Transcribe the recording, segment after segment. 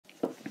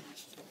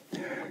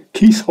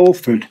Keith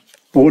Holford,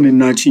 born in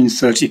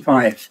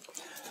 1935,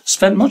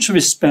 spent much of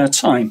his spare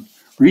time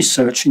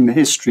researching the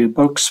history of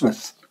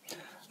Buxworth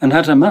and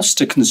had amassed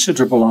a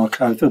considerable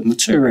archive of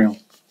material.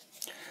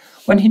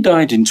 When he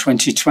died in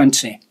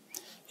 2020,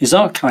 his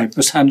archive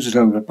was handed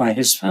over by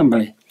his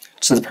family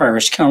to the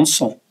parish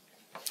council.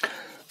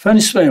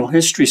 Furness Vale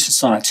History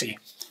Society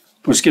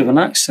was given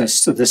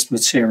access to this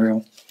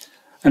material,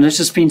 and it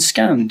has been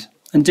scanned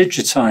and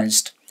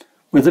digitised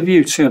with a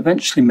view to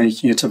eventually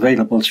making it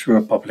available through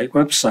a public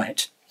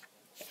website.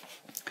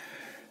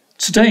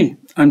 Today,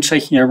 I'm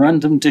taking a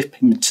random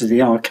dip into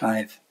the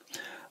archive,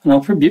 and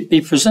I'll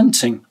be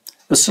presenting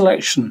a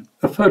selection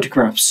of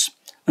photographs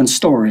and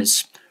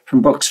stories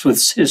from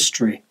Buxworth's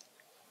history.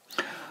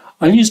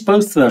 I'll use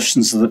both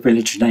versions of the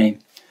village name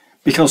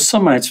because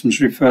some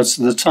items refer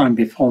to the time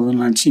before the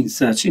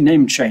 1930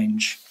 name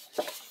change.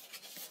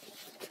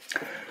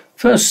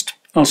 First,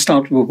 I'll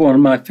start with one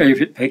of my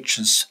favourite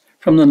pictures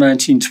from the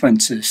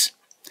 1920s.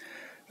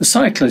 The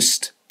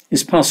cyclist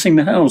is passing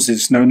the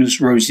houses known as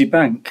Rosy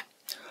Bank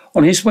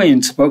on his way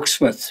into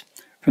Buxworth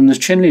from the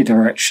Chinley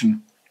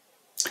direction.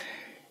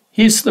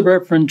 He is the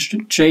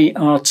Reverend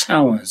J.R.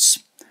 Towers,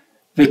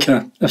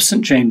 vicar of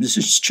St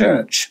James's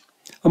Church,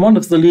 and one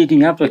of the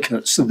leading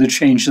advocates of the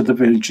change of the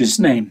village's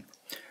name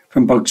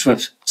from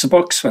Buxworth to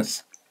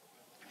Buxworth.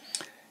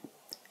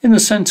 In the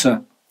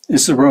centre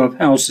is the row of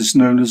houses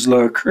known as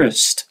Lower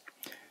Christ,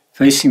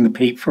 facing the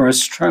Peak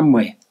Forest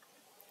tramway.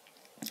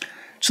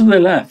 To the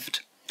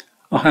left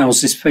are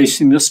houses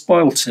facing the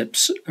spoil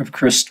tips of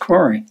Christ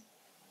Quarry.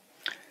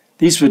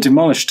 These were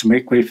demolished to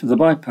make way for the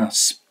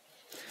bypass,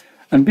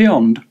 and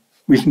beyond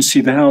we can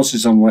see the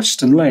houses on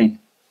Western Lane.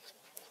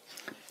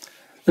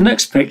 The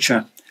next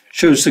picture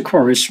shows the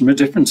quarries from a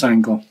different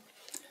angle.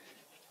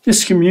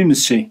 This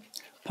community,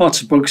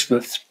 part of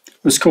Buxworth,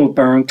 was called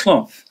Barron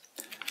Clough,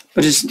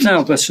 but is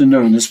now better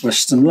known as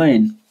Western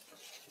Lane.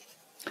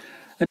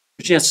 And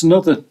yet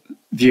another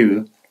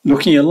view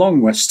looking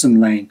along Western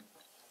Lane.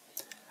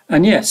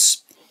 And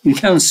yes, you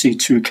can see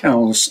two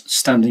cows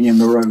standing in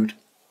the road.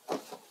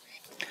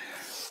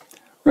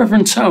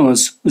 Reverend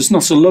Towers was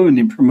not alone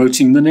in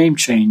promoting the name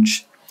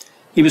change.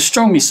 He was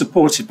strongly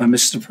supported by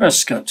Mr.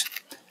 Prescott,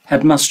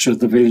 headmaster of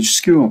the village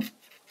school.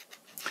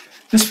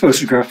 This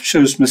photograph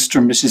shows Mr.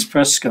 and Mrs.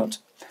 Prescott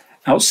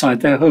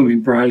outside their home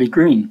in Brierley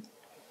Green.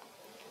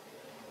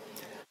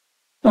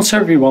 Not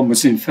everyone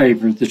was in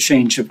favour of the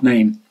change of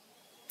name.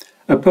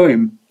 A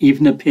poem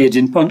even appeared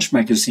in Punch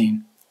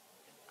magazine.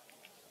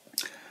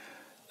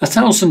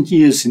 1,000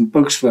 years in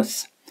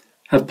Buxworth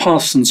have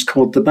parsons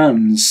called the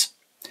bands,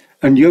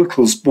 and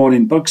yokels born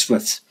in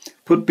Buxworth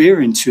put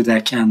beer into their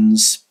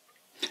cans.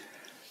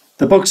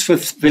 The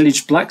Buxworth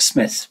village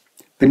blacksmith,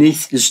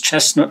 beneath his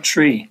chestnut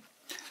tree,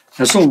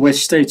 has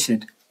always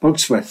stated,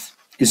 Buxworth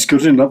is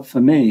good enough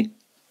for me.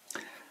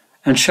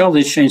 And shall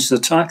they change the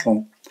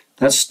title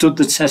that stood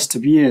the test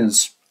of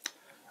years?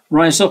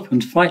 Rise up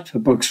and fight for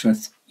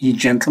Buxworth, ye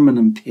gentlemen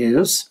and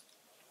peers.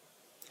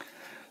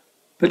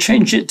 But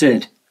change it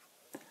did,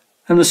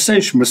 and the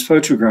station was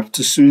photographed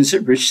as soon as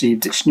it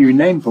received its new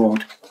name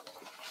board.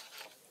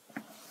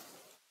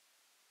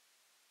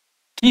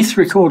 Keith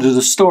recorded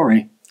a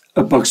story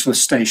of Buxworth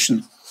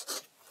Station.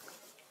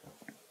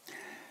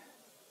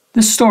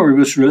 This story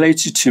was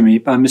related to me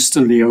by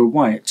Mr. Leo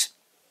White.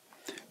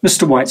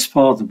 Mr. White's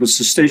father was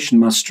the station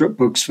master at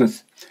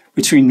Buxworth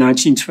between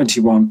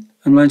 1921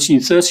 and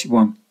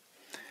 1931.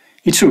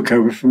 He took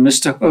over from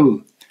Mr.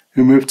 Hoe,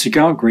 who moved to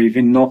Gargrave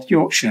in North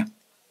Yorkshire.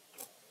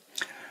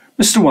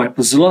 Mr. White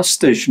was the last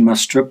station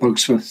master at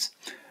Buxworth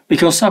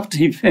because after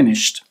he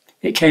finished,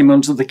 it came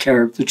under the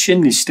care of the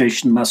Chinley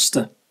station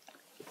master.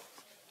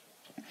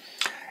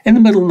 In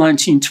the middle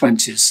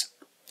 1920s,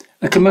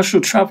 a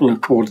commercial traveller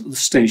called at the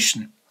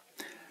station,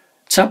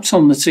 tapped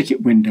on the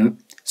ticket window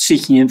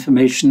seeking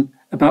information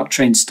about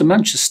trains to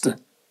Manchester.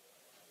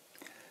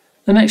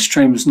 The next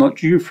train was not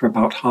due for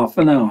about half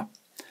an hour,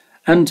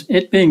 and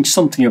it being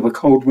something of a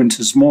cold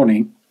winter's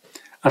morning,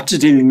 after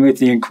dealing with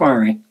the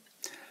inquiry,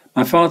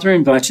 my father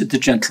invited the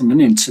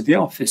gentleman into the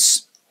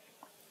office.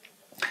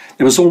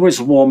 There was always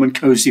a warm and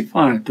cosy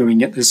fire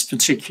going at this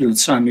particular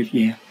time of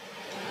year.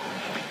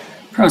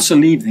 Prior to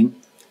leaving,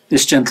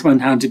 this gentleman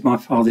handed my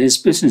father his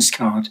business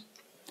card.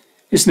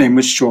 His name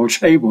was George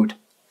Haywood.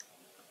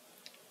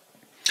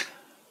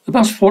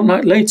 About a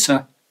fortnight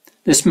later,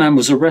 this man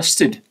was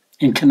arrested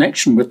in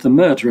connection with the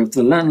murder of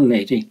the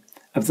landlady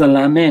of the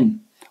Lamb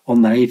Inn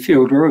on the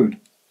Hayfield Road.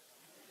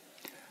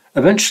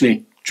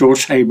 Eventually,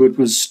 George Haywood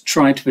was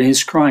tried for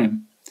his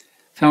crime,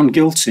 found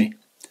guilty,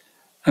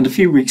 and a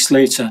few weeks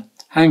later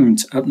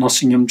hanged at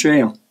Nottingham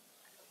Jail.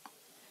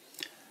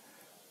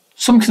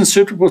 Some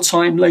considerable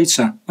time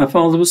later, my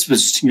father was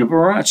visiting a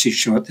variety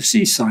show at the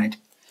seaside.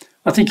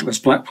 I think it was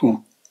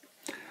Blackpool.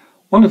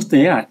 One of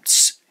the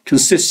acts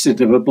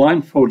consisted of a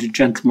blindfolded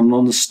gentleman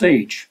on the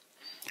stage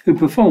who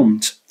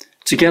performed,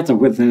 together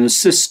with an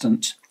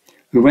assistant,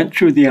 who went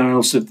through the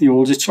aisles of the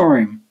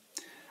auditorium,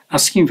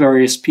 asking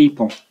various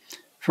people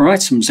for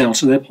items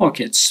out of their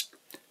pockets,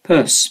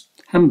 purse,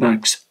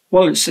 handbags,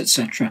 wallets,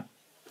 etc.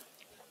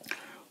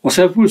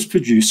 Whatever was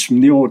produced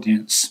from the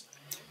audience,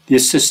 the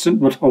assistant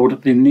would hold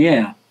up in the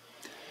air,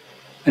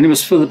 and it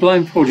was for the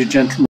blindfolded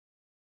gentleman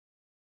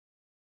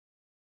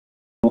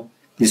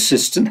the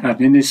assistant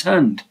had in his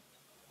hand.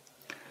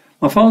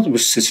 My father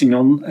was sitting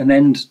on an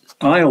end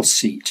aisle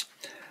seat,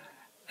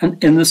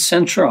 and in the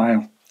centre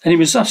aisle, and he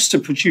was asked to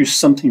produce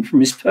something from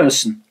his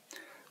person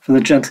for the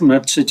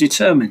gentleman to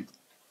determine.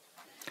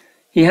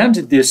 He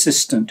handed the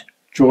assistant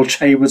George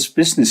Hayward's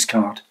business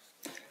card,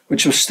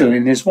 which was still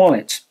in his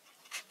wallet.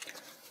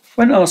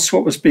 When asked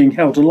what was being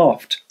held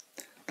aloft,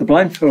 the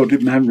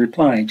blindfolded man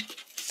replied,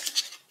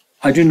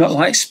 "I do not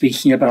like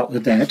speaking about the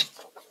dead."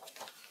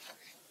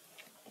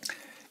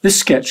 This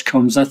sketch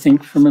comes, I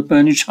think, from a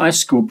Burnage High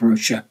School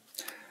brochure,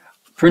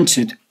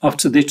 printed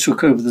after they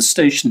took over the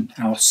station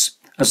house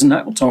as an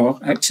outdoor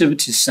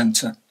activities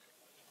centre.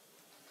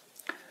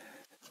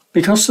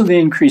 Because of the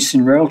increase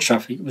in rail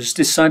traffic, it was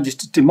decided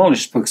to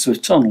demolish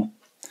Buxworth Tunnel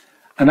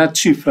and add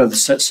 2 further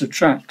sets of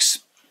tracks.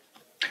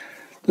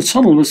 The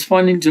tunnel was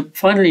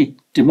finally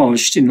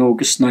demolished in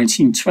August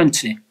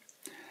 1920,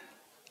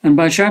 and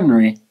by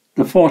January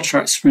the 4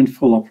 tracks were in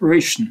full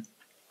operation.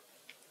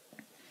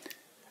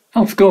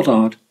 Alf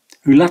Goddard,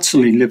 who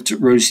latterly lived at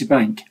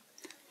Rosebank,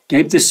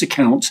 gave this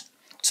account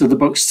to the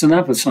Buxton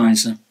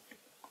Advertiser.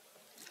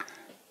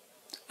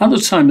 At the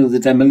time of the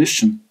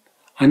demolition,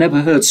 I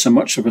never heard so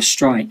much of a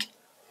strike.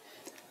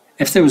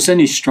 If there was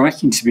any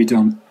striking to be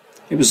done,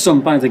 it was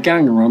done by the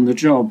ganger on the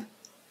job.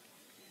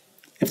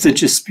 If the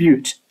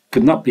dispute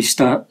could not be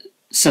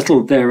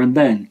settled there and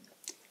then,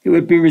 it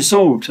would be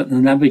resolved at the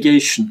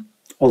Navigation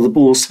or the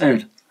Bull's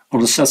Head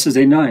on a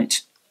Saturday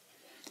night.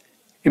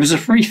 It was a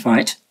free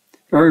fight,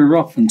 very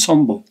rough and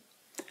tumble.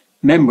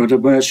 Men would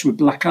emerge with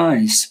black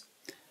eyes,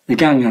 the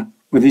ganger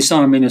with his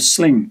arm in a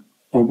sling,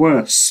 or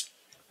worse.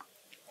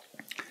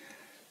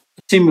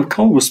 A team of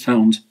coal was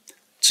found,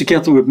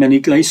 together with many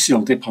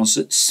glacial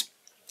deposits.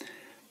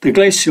 The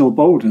glacial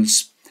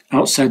boulders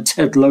outside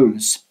Ted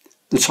Lowe's,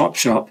 the top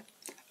shop,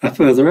 are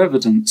further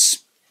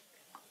evidence.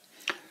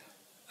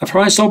 A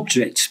prized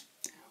object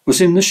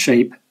was in the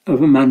shape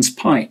of a man's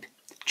pipe,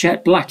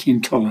 jet black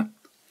in colour.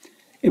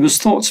 It was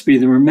thought to be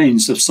the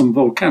remains of some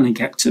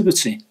volcanic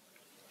activity.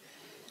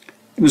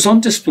 It was on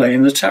display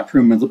in the tap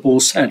room of the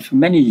Bull's Head for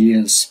many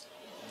years.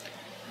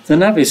 The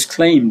navvies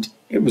claimed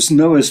it was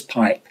Noah's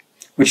pipe,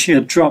 which he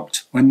had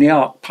dropped when the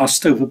ark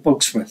passed over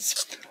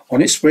Buxworth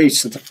on its way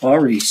to the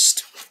Far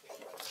East.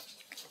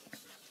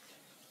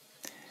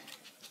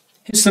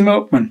 Here's the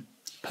milkman,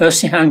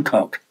 Percy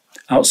Hancock,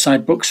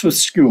 outside Buxworth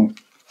School.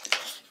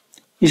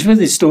 He's with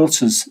his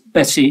daughters,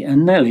 Betty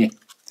and Nellie,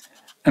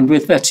 and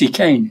with Betty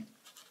Kane.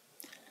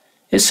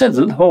 It's said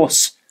that the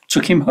horse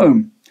took him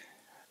home,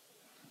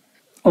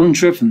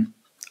 undriven,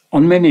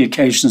 on many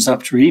occasions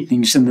after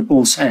evenings in the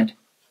Bull's Head.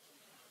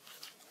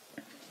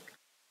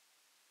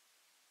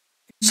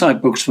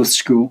 Inside Buxworth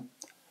School,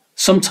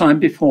 some time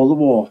before the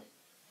war.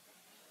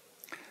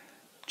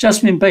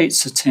 Jasmine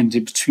Bates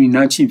attended between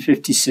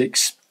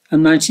 1956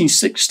 and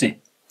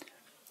 1960,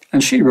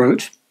 and she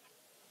wrote,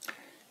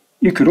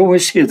 "You could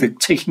always hear the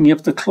ticking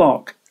of the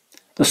clock,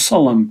 the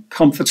solemn,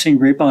 comforting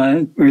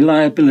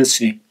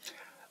reliability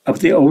of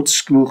the old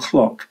school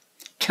clock,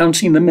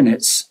 counting the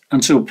minutes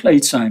until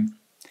playtime,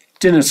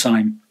 dinner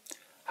time,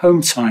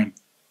 home time,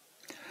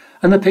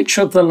 and the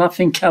picture of the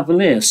laughing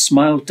cavalier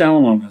smiled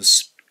down on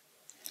us.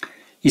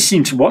 He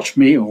seemed to watch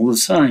me all the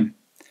time,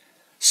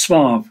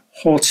 suave,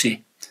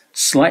 haughty,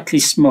 slightly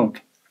smug.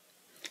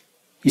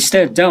 He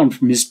stared down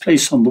from his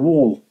place on the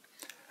wall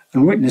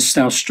and witnessed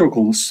our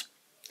struggles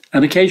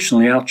and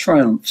occasionally our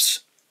triumphs.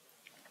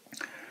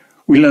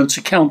 We learned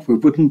to count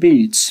with wooden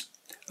beads,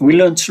 and we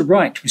learned to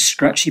write with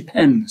scratchy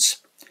pens,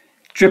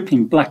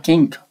 dripping black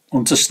ink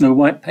onto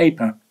snow-white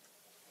paper.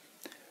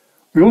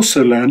 We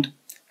also learned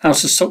how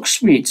to suck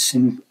sweets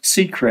in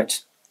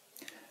secret,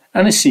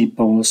 aniseed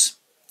balls,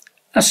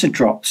 acid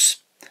drops,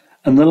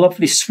 and the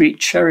lovely sweet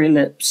cherry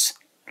lips,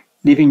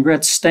 leaving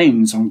red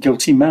stains on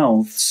guilty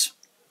mouths.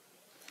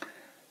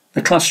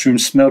 The classroom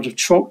smelled of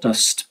chalk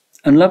dust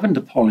and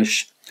lavender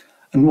polish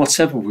and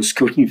whatever was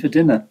cooking for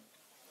dinner.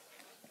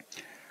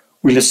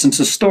 We listened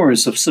to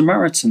stories of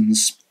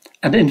Samaritans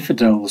and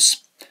infidels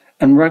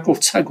and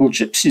raggle-taggle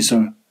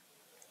gypsies.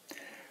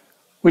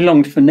 We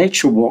longed for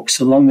nature walks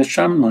along the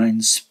tram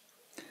lines,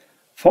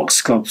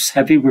 foxgloves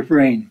heavy with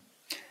rain,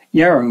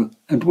 yarrow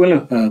and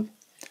willow herb,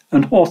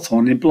 and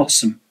hawthorn in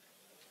blossom.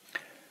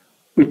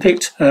 We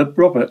picked Herb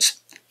Robert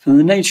for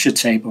the nature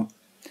table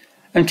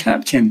and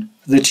Catkin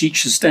for the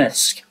teacher's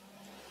desk.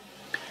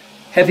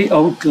 Heavy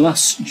old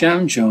glass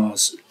jam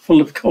jars full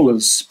of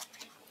colours.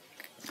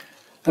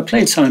 At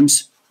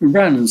playtimes we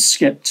ran and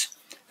skipped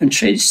and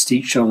chased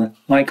each other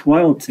like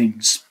wild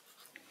things.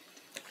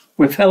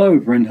 We fell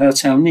over and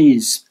hurt our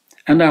knees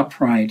and our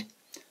pride,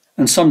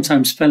 and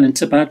sometimes fell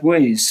into bad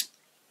ways.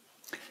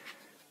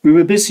 We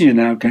were busy in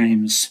our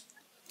games.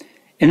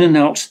 In and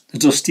out the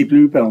dusty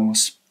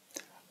bluebells,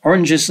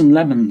 oranges and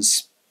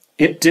lemons,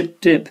 ip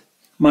dip dip,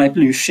 my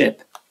blue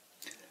ship,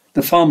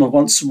 the farmer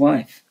wants a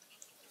wife,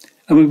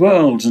 and we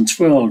whirled and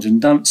twirled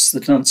and danced the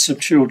dance of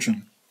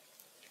children.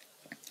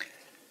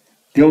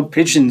 The old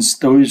pigeons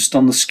dozed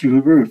on the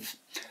school roof,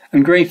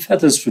 and grey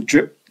feathers would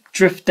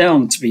drift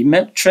down to be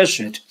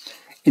treasured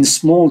in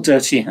small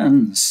dirty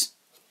hands.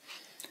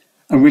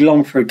 And we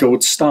longed for a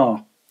gold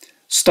star,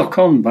 stuck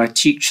on by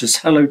teachers'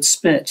 hallowed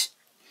spit.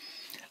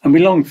 And we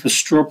longed for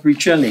strawberry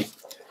jelly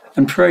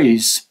and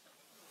praise.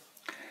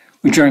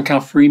 We drank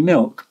our free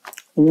milk,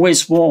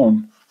 always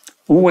warm,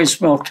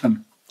 always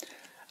welcome.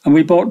 And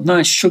we bought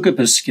nice sugar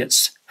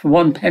biscuits for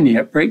 1 penny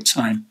at break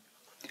time,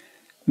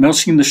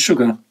 melting the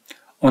sugar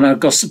on our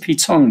gossipy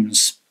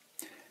tongues,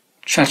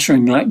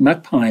 chattering like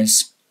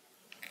magpies.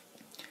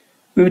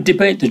 We would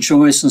debate the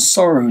joys and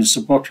sorrows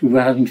of what we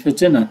were having for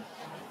dinner.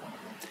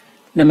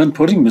 Lemon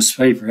pudding was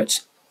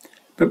favourite,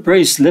 but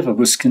braised liver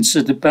was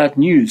considered bad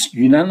news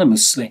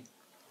unanimously.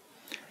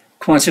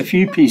 Quite a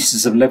few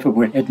pieces of liver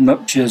were hidden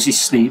up jersey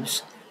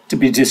sleeves to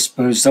be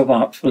disposed of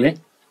artfully.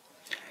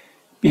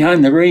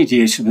 Behind the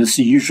radiator was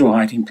the usual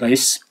hiding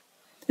place.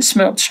 It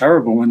smelt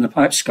terrible when the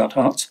pipes got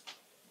hot.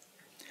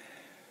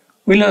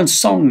 We learned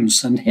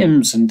songs and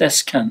hymns and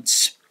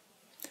descants.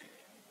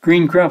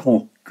 Green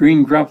gravel,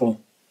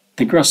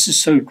 the grass is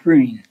so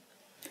green.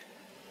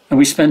 And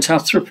we spent our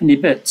threepenny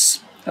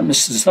bits at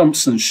Mr.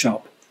 Thompson's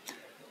shop.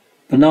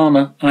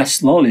 Banana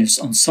iced lollies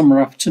on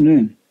summer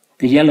afternoon,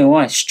 the yellow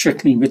ice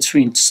trickling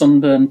between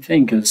sunburned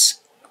fingers.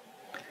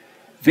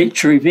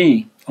 Victory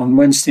V on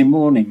Wednesday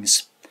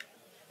mornings,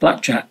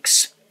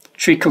 blackjacks,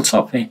 treacle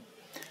toffee,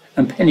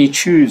 and penny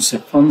chews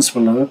if funds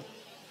were low.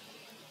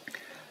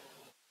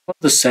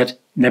 Mother said,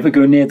 never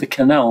go near the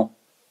canal,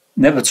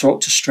 never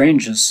talk to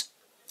strangers,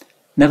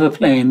 never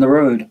play in the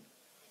road.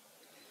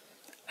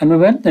 And we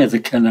went near the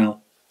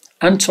canal,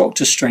 and talked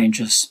to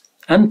strangers,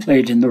 and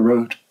played in the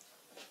road.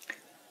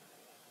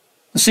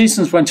 The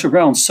seasons went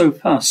around so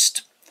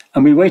fast,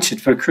 and we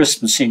waited for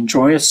Christmas in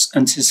joyous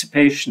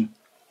anticipation.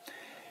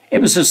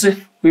 It was as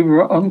if we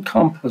were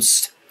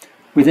encompassed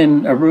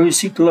within a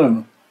rosy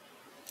glow,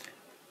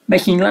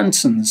 making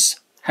lanterns,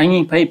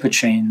 hanging paper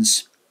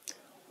chains,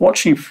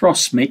 watching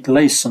frost make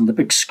lace on the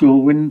big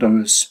school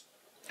windows,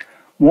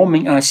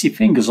 warming icy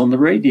fingers on the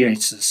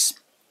radiators,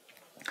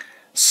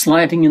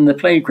 sliding in the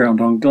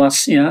playground on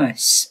glassy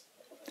ice,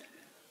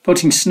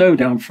 putting snow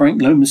down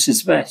Frank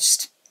Lomas's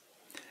vest,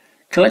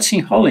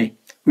 collecting holly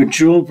with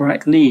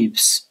jewel-bright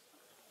leaves,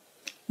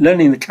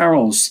 learning the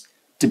carols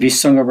to be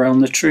sung around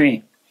the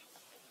tree.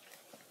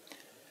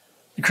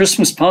 The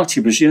Christmas party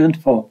was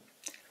yearned for.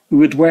 We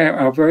would wear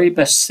our very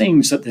best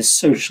things at this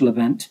social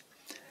event.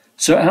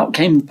 So out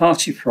came the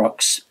party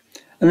frocks,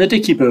 and the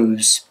dicky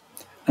bows,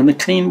 and the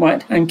clean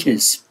white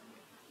hankies.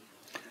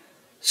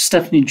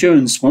 Stephanie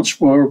Jones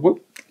once wore a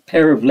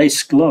pair of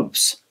lace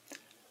gloves.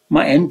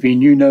 My envy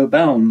knew no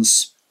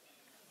bounds.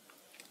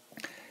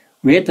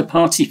 We ate the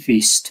party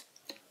feast,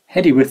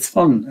 heady with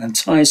fun and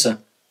tizer.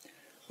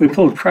 We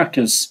pulled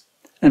crackers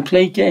and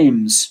played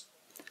games,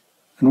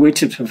 and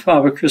waited for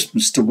Father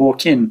Christmas to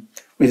walk in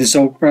with his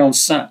old brown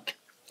sack,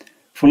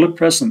 full of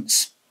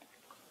presents.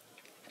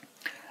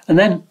 And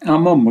then our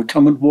mum would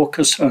come and walk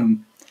us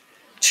home,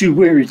 too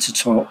weary to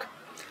talk,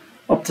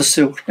 up the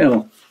Silk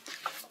Hill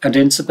and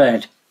into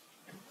bed.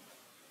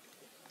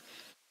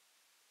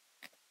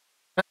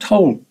 That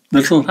whole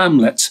little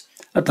hamlet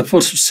at the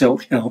foot of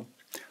Silk Hill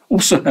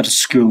also had a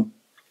school.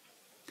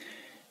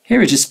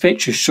 Here it is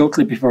pictured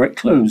shortly before it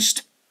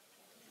closed.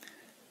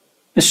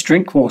 Miss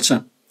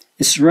Drinkwater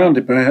is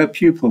surrounded by her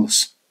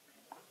pupils.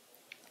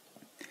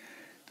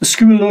 The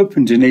school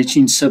opened in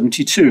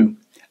 1872,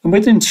 and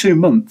within 2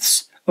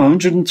 months,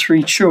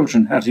 103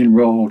 children had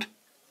enrolled.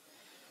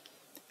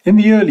 In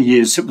the early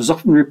years, it was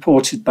often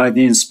reported by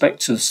the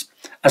inspectors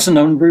as an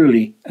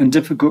unruly and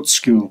difficult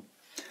school,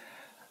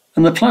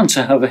 and the plan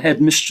to have a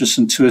headmistress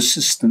and 2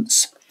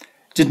 assistants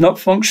did not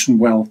function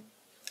well,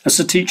 as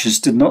the teachers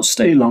did not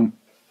stay long.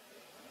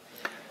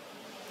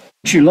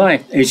 In July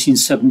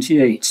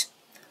 1878,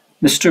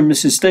 Mr. and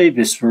Mrs.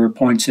 Davis were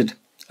appointed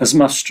as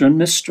master and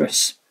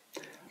mistress,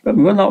 but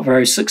were not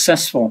very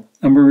successful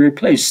and were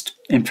replaced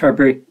in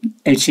February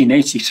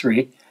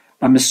 1883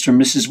 by Mr.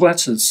 and Mrs.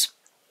 Wetters.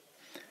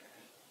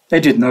 They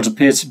did not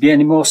appear to be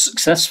any more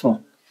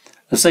successful,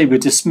 as they were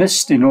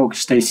dismissed in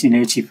August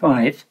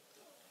 1885.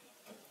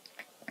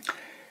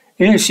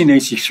 In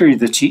 1883,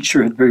 the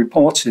teacher had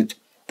reported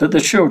that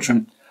the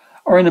children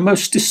are in a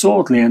most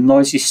disorderly and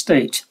noisy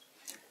state.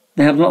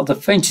 They have not the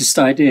faintest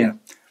idea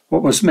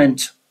what was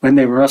meant when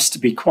they were asked to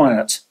be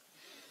quiet.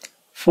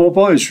 4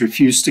 boys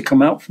refused to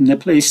come out from their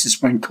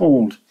places when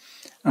called,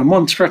 and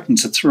one threatened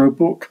to throw a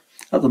book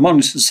at the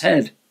monitor's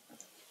head.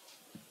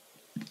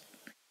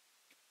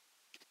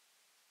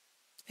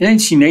 In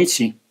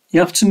 1880, the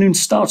afternoon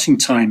starting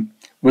time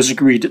was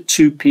agreed at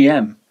 2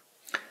 p.m.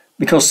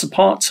 because the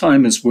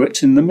part-timers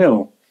worked in the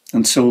mill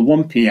until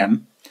 1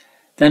 p.m,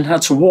 then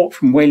had to walk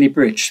from Whaley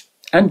Bridge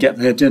and get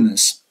their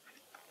dinners.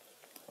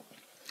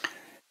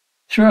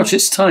 Throughout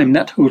its time,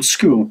 Nethold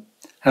School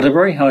had a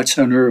very high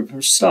turnover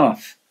of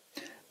staff,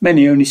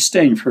 many only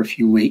staying for a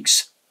few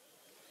weeks.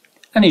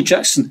 Annie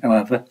Jackson,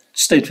 however,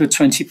 stayed for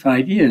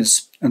 25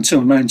 years until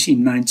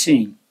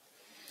 1919.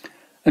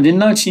 And in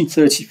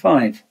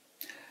 1935,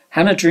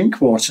 Hannah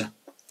Drinkwater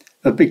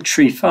of Big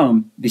Tree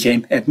Farm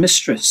became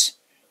headmistress.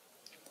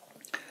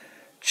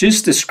 She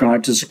is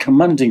described as a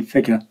commanding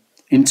figure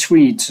in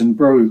tweeds and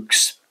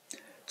brogues,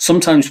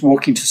 sometimes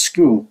walking to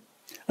school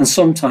and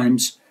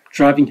sometimes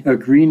driving her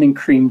green and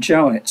cream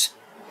jowett,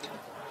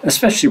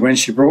 especially when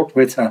she brought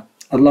with her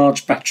a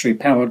large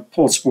battery-powered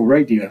portable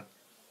radio.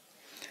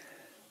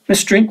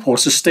 Miss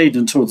Drinkwater stayed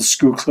until the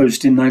school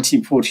closed in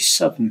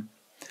 1947,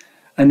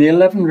 and the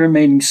 11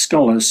 remaining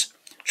scholars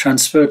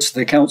transferred to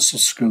the council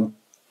school.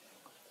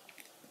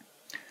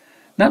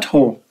 Nat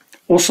Hall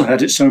also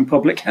had its own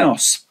public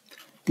house,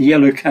 the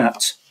Yellow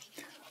Cat,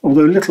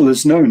 although little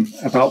is known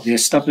about the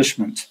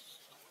establishment.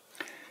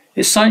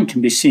 Its sign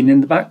can be seen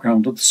in the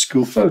background of the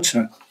school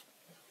photo.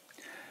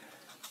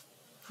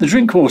 The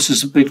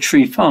Drinkwaters of Big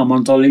Tree Farm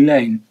on Dolly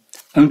Lane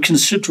owned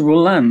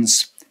considerable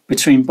lands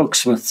between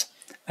Buxworth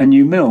and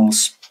New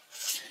Mills.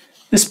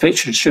 This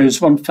picture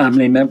shows one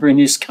family member in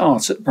his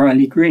cart at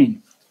Brierley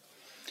Green.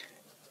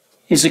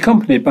 He is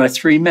accompanied by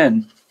 3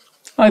 men,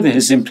 either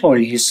his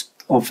employees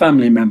or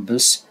family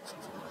members.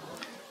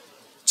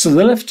 To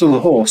the left of the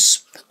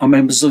horse are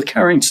members of the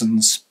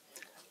Carringtons,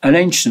 an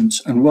ancient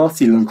and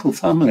wealthy local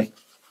family.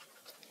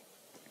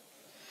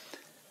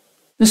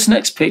 This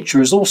next picture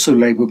is also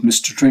labelled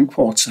Mr.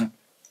 Drinkwater,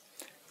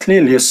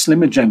 clearly a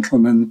slimmer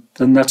gentleman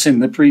than that in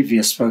the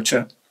previous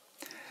photo,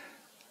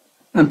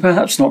 and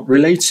perhaps not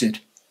related.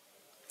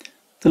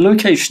 The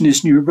location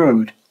is New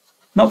Road,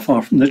 not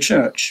far from the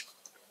church.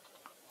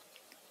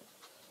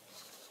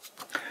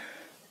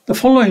 The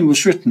following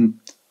was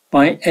written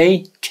by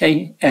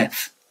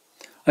A.K.F.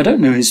 I don't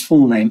know his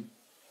full name.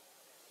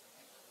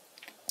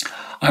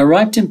 I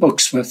arrived in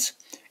Buxworth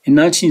in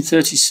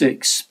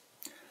 1936,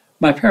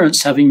 my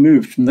parents having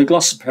moved from the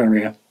Glossop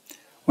area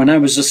when I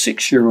was a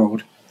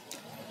 6-year-old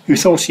who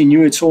thought he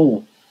knew it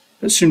all,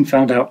 but soon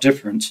found out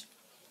different.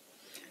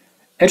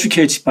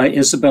 Educated by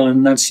Isabel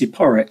and Nancy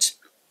Porrett,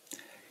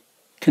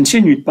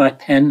 continued by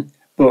Penn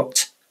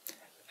Butt,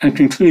 and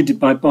concluded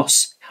by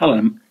Boss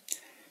Hallam,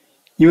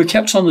 you were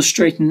kept on the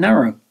straight and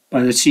narrow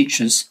by the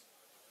teachers.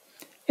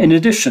 In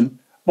addition,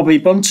 Bobby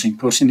Bunting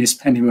put in his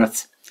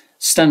pennyworth,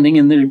 standing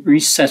in the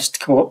recessed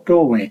court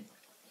doorway.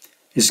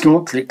 His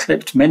gauntlet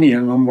clipped many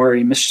an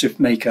unwary mischief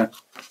maker.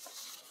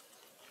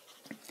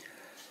 I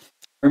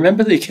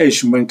remember the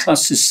occasion when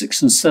classes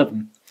 6 and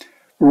 7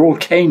 were all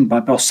caned by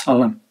Boss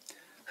Hallam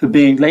for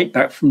being late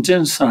back from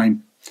dinner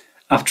time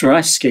after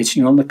ice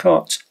skating on the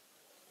cot.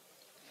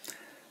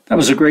 That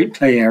was a great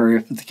play area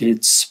for the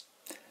kids.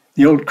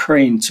 The old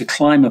crane to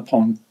climb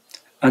upon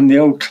and the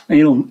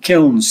old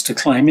kilns to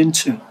climb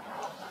into.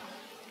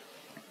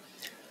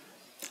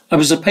 I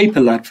was a paper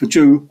lad for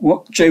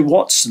J.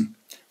 Watson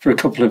for a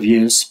couple of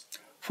years,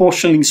 4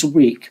 shillings a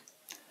week,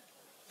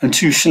 and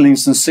 2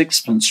 shillings and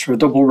 6pence for a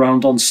double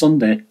round on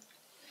Sunday.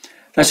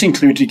 That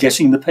included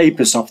getting the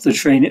papers off the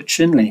train at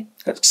Chinley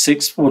at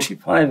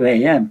 6:45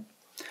 a.m.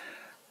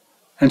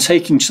 and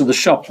taking to the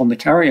shop on the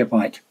carrier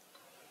bike.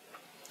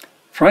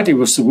 Friday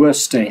was the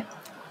worst day,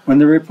 when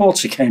the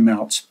reporter came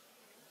out.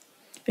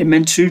 It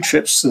meant 2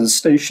 trips to the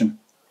station.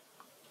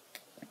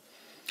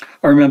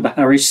 I remember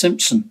Harry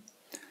Simpson.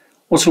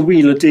 What a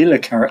wheeler-dealer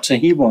character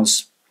he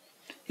was.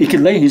 He could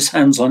lay his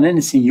hands on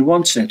anything you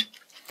wanted,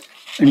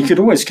 and you could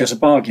always get a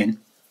bargain.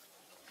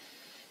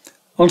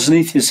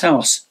 Underneath his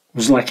house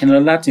was like in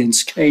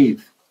Aladdin's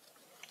cave.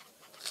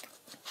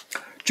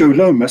 Joe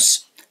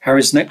Lomas,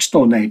 Harry's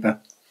next-door neighbour.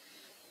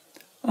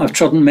 I've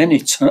trodden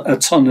a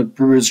ton of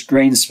brewer's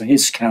grains for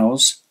his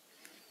cows.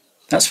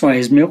 That's why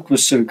his milk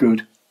was so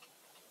good.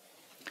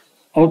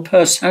 Old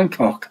Perce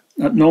Hancock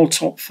at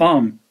Knowltop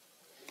Farm.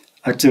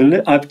 I've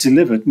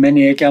delivered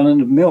many a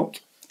gallon of milk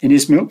in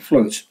his milk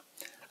float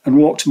and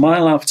walked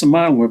mile after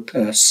mile with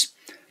Perce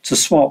to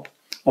swap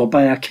or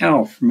buy a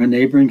cow from a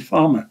neighbouring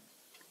farmer.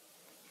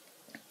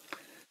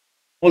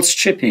 What's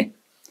Chippy?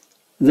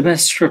 The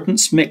best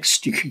threepence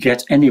mixed you could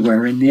get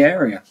anywhere in the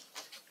area.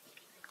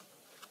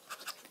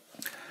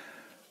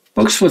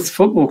 Buxworth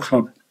Football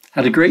Club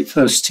had a great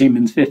first team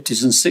in the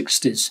 50s and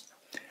 60s.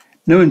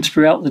 Known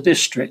throughout the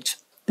district,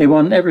 they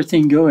won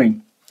everything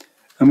going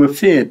and were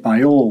feared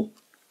by all.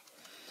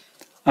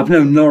 I've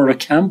known Nora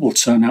Campbell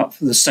turn out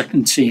for the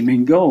second team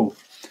in goal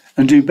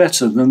and do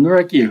better than the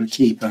regular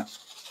keeper.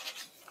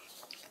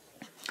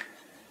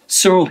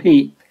 Cyril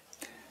Heap,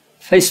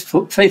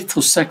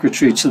 faithful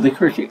secretary to the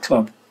cricket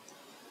club.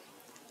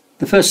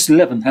 The first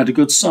 11 had a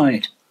good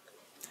side.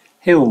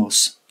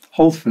 Hills,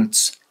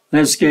 Holfords,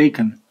 Les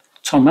Gagan,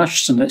 Tom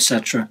Ashton,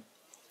 etc.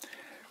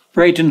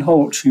 Braden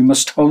Holt, who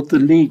must hold the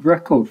league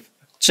record,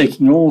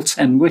 taking all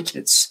 10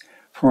 wickets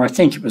for I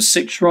think it was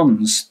 6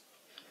 runs.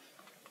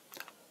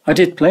 I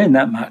did play in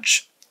that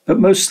match, but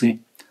mostly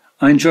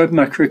I enjoyed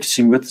my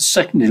cricketing with the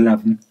second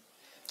 11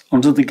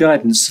 under the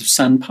guidance of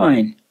Sam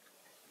Pine.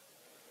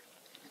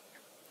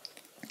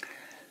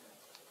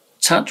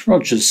 Tat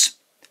Rogers,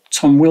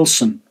 Tom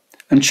Wilson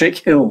and Chick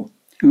Hill,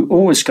 who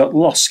always got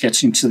lost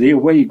getting to the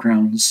away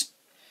grounds.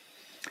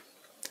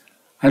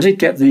 I did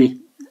get the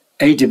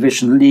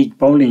A-Division League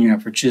bowling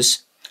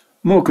averages,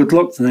 more good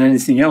luck than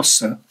anything else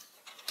though.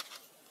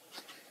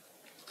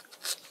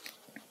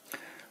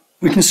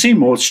 We can see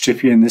Maud's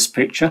chippy in this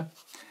picture.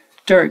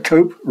 Derek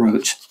Cope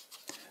wrote,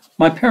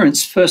 "My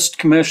parents' first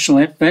commercial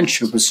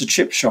adventure was a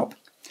chip shop,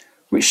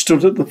 which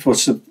stood at the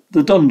foot of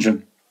the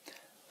Dungeon,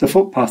 the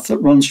footpath that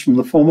runs from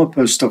the former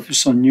post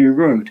office on New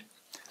Road,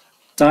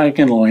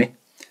 diagonally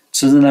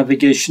to the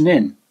Navigation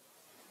Inn,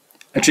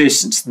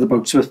 adjacent to the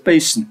Buxworth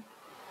Basin.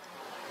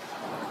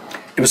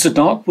 It was a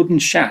dark wooden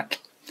shack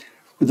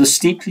with a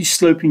steeply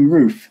sloping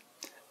roof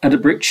and a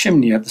brick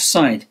chimney at the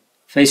side,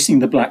 facing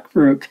the Black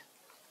Brook.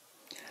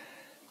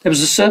 There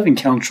was a serving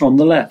counter on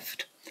the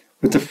left,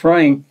 with the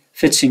frying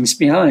fittings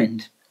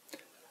behind.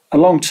 A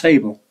long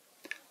table,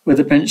 with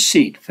a bench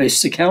seat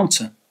faced the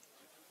counter.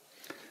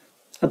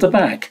 At the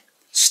back,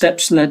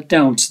 steps led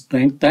down to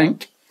the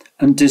dank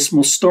and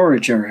dismal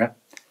storage area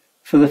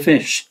for the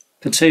fish,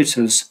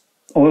 potatoes,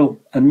 oil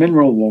and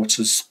mineral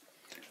waters,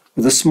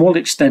 with a small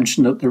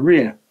extension at the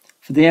rear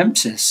for the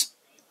empties.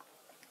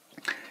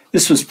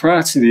 This was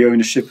prior to the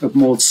ownership of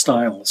Maud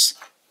Styles."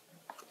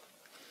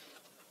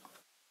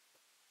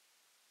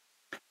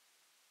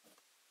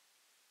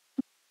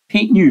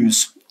 Pete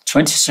News,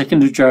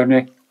 22nd of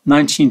January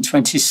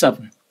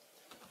 1927.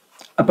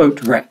 A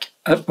boat wreck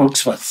at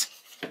Buxworth.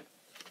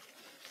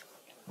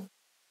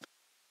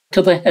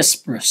 To the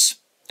Hesperus,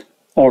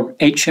 or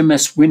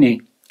HMS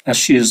Winnie, as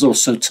she is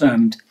also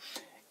termed,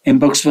 in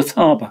Buxworth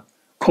Harbour,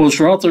 caused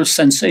rather a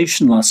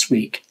sensation last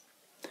week.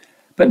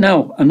 But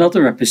now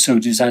another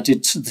episode is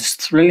added to this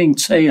thrilling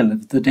tale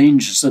of the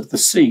dangers of the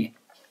sea.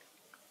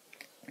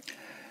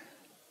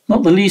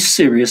 Not the least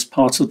serious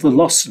part of the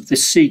loss of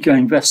this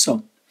seagoing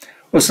vessel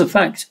was the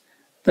fact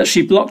that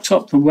she blocked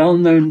up the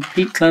well-known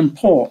Peatland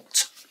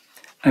port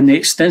and the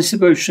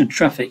extensive ocean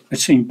traffic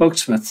between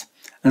Buxworth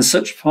and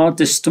such far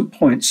distant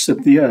points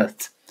of the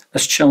earth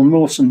as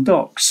Chelmsford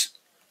docks.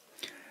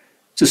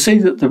 To say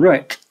that the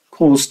wreck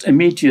caused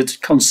immediate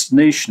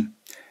consternation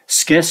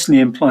scarcely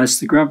implies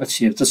the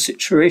gravity of the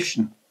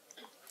situation.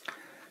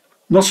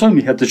 Not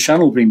only had the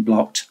channel been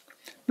blocked,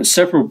 but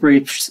several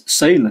brave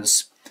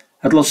sailors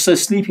had lost their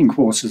sleeping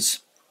quarters.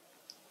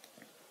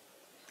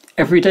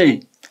 Every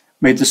day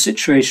made the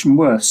situation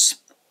worse.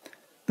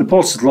 The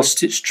port had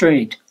lost its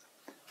trade.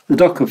 The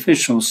dock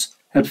officials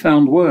had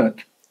found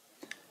work.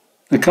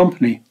 The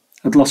company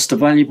had lost a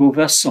valuable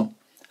vessel,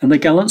 and the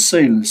gallant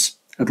sailors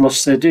had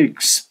lost their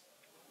digs.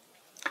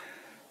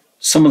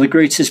 Some of the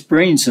greatest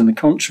brains in the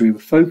country were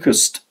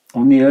focused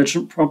on the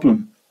urgent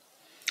problem,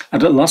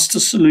 and at last a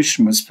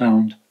solution was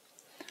found.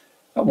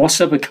 At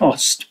whatever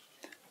cost,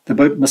 the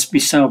boat must be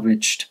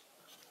salvaged.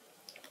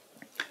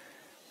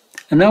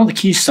 And now the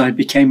quayside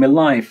became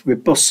alive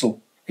with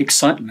bustle,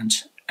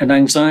 excitement, and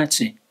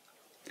anxiety.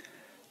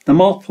 The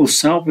Marple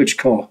Salvage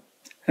Corps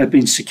had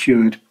been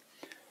secured,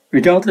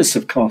 regardless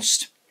of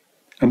cost,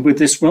 and with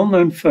this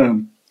well-known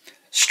firm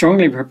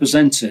strongly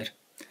represented,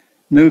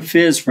 no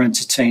fears were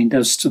entertained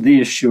as to the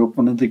issue of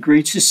one of the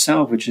greatest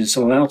salvages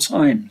of our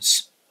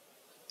times.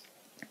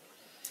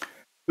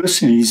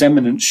 Personally, these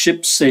eminent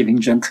ship-saving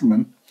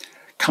gentlemen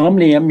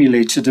calmly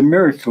emulated a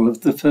miracle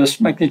of the first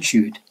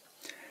magnitude,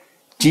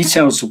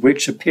 details of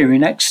which appear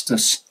in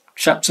Exodus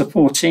chapter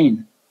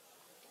 14,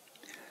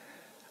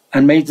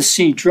 and made the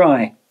sea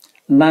dry,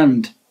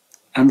 land,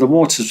 and the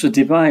waters were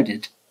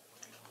divided.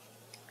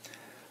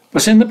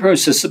 But in the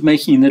process of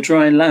making the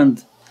dry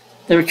land,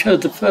 there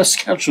occurred the first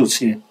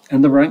casualty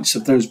in the ranks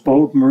of those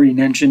bold marine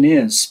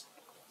engineers.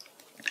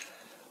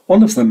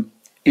 One of them,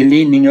 in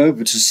leaning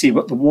over to see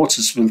what the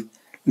waters were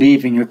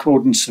leaving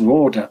according to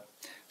order,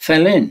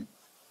 fell in.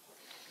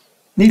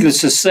 Needless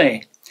to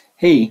say,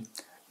 he,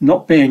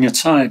 not being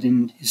attired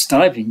in his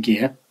diving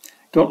gear,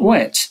 got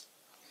wet,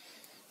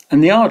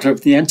 and the ardour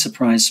of the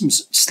enterprise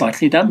was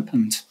slightly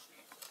dampened.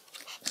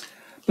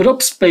 But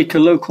up spake a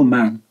local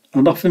man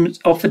and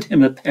offered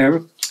him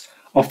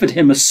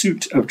a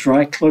suit of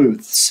dry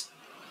clothes.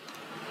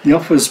 The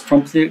offer was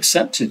promptly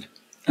accepted,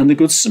 and the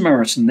good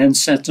Samaritan then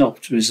set off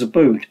to his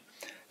abode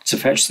to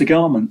fetch the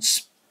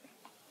garments.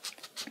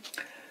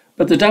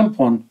 But the damp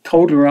one,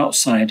 colder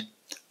outside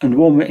and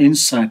warmer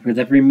inside with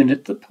every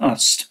minute that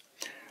passed,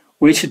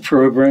 waited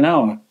for over an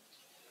hour,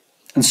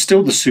 and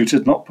still the suit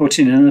had not put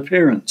in an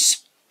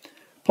appearance,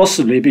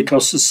 possibly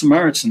because the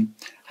Samaritan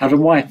had a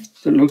wife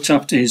that looked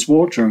after his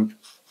wardrobe.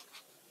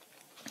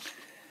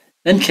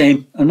 Then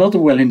came another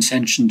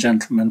well-intentioned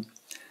gentleman,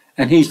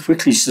 and he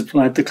quickly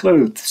supplied the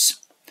clothes.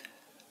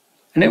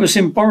 And it was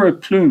in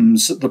borrowed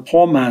plumes that the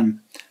poor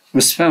man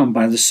was found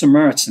by the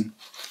Samaritan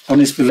on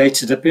his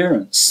belated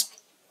appearance.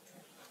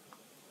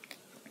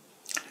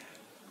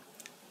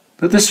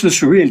 But this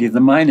was really the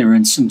minor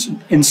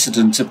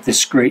incident of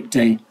this great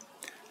day,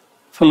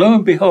 for lo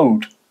and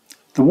behold,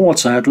 the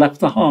water had left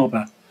the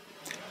harbour,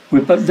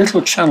 with but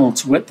little channel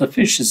to wet the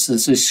fishes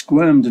as they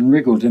squirmed and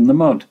wriggled in the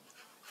mud.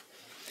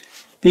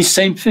 These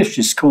same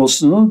fishes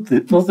caused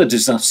another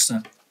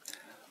disaster.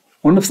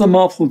 One of the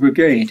Marple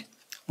Brigade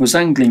was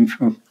angling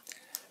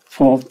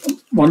for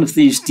one of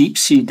these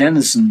deep-sea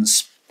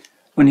denizens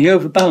when he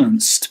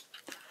overbalanced,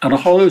 and a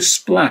hollow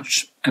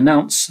splash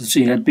announced that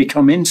he had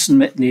become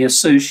intimately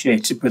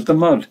associated with the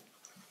mud.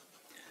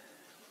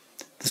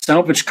 The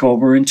salvage corps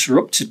were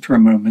interrupted for a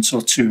moment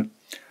or two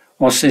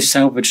whilst they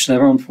salvaged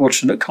their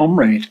unfortunate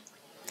comrade,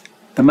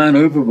 the man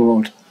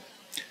overboard.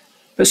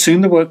 But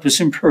soon the work was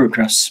in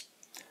progress,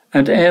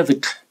 and ere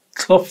the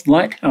Clough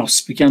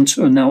lighthouse began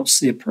to announce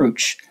the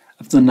approach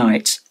of the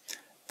night,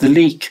 the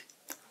leak,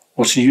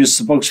 or to use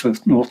the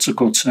Buxworth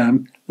nautical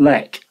term,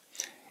 leck,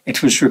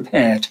 it was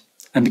repaired,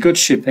 and the good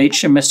ship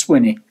HMS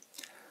Winnie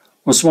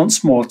was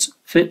once more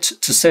fit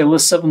to sail the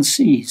seven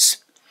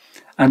seas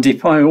and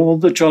defy all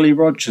the Jolly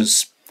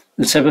Rogers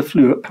that ever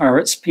flew at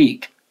Pirates'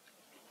 Peak.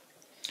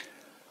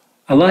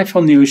 A life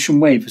on the ocean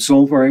wave is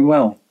all very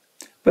well,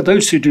 but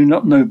those who do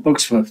not know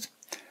Buxworth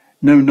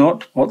know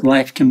not what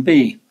life can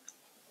be.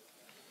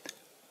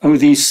 Oh,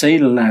 these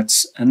sailor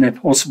lads and their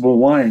possible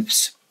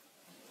wives.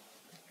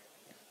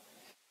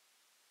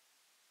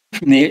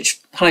 From the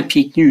High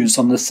Peak News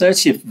on the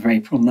 30th of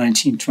April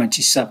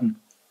 1927.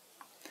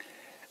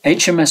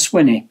 HMS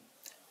Winnie,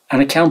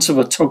 an account of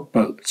a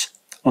tugboat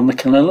on the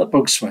canal at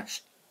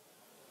Buxworth.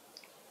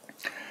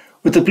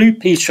 With the Blue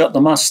Peter at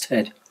the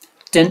masthead,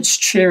 dense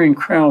cheering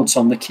crowds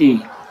on the quay,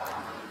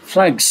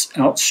 flags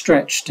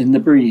outstretched in the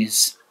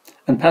breeze,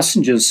 and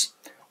passengers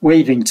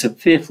waving to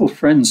fearful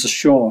friends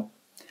ashore,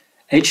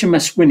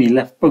 HMS Winnie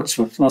left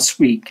Buxworth last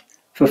week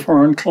for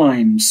foreign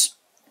climes.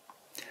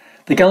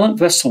 The gallant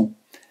vessel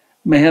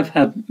may have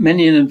had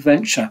many an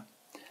adventure,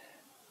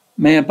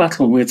 may a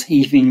battle with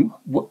heaving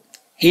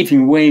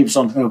waves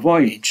on her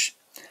voyage,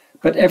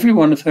 but every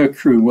one of her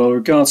crew will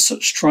regard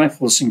such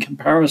trifles in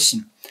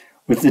comparison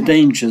with the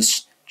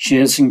dangers she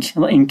has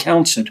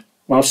encountered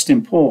whilst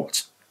in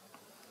port.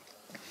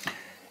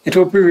 It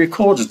will be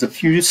recorded a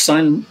few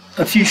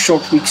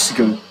short weeks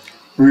ago,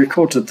 we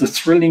recorded the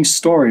thrilling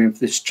story of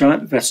this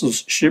giant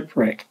vessel's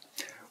shipwreck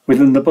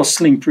within the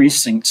bustling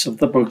precincts of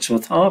the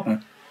Buxworth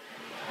harbour.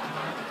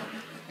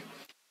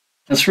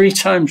 And 3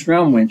 times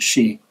round went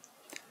she,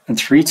 and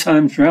 3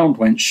 times round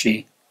went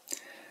she,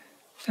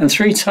 and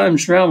 3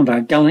 times round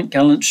our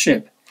gallant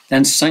ship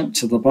then sank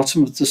to the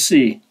bottom of the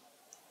sea.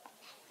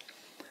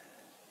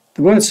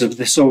 The words of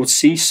this old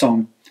sea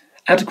song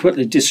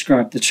adequately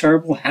describe the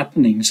terrible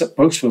happenings at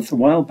Buxworth a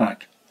while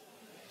back.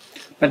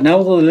 But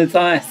now the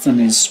Leviathan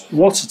is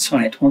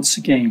watertight once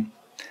again.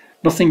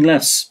 Nothing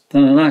less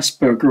than an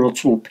iceberg or a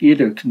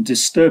torpedo can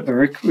disturb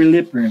her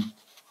equilibrium.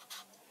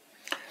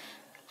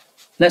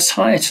 Let's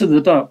hie to the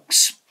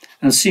docks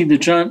and see the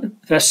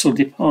giant vessel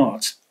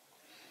depart.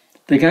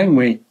 The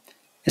gangway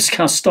is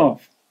cast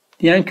off.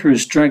 The anchor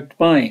is dragged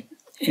by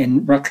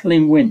in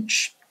rattling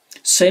winch.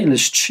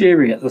 Sailors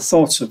cheery at the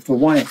thought of the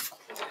wife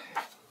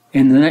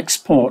in the next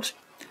port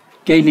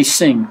gaily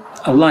sing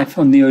a life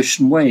on the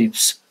ocean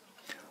waves,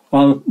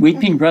 while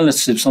weeping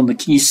relatives on the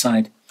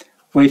quayside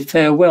wave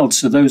farewell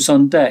to those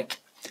on deck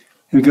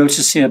who go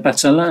to see a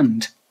better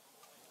land.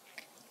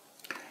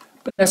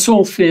 But let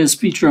all fears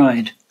be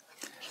dried.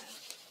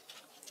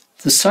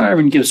 The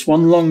siren gives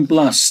one long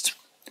blast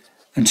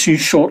and 2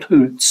 short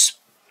hoots.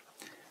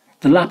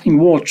 The lapping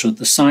water at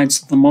the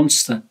sides of the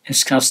monster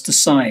is cast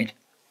aside.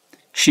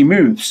 She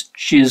moves,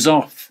 she is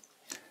off.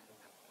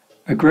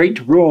 A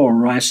great roar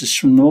rises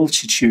from the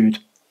multitude.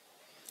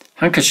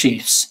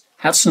 Handkerchiefs,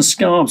 hats and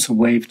scarves are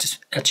waved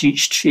at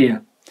each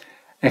cheer,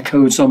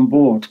 echoes on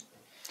board.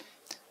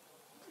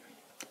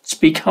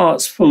 Speak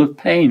hearts full of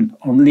pain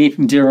on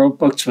leaving dear old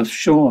Buxworth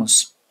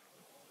shores.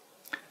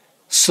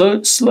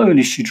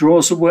 Slowly she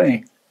draws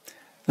away.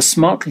 The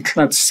smartly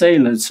clad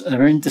sailors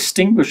are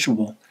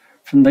indistinguishable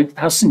from the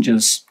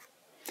passengers.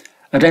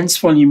 A dense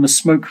volume of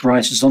smoke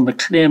rises on the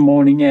clear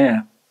morning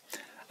air,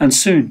 and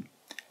soon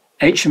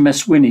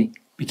HMS Winnie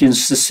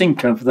begins to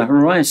sink over the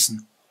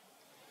horizon.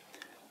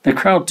 The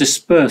crowd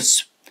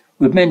disperse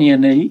with many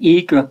an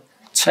eager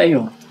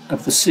tale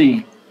of the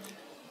sea,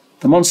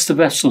 the monster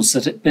vessels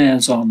that it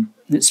bears on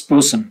its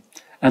bosom,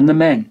 and the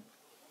men,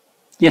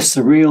 yes,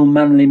 the real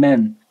manly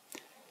men,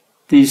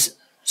 these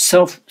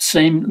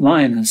self-same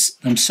liners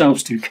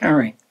themselves do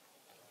carry.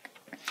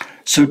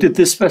 So did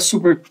this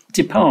vessel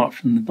depart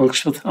from the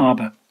Buxworth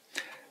harbour.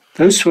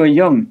 Those who are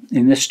young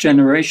in this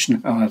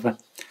generation, however,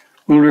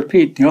 will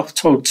repeat the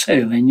oft-told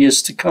tale in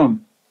years to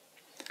come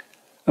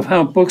of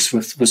how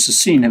Buxworth was the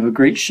scene of a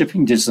great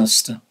shipping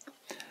disaster,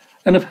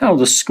 and of how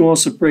the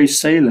scores of brave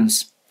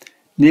sailors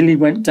nearly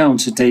went down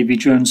to Davy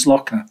Jones'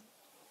 locker.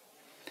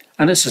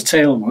 And it's a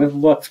tale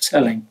worth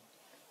telling.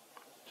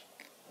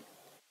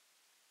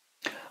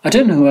 I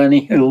don't know who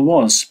Annie Hill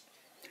was,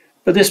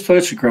 but this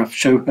photograph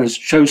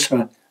shows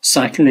her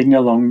cycling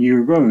along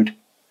New Road.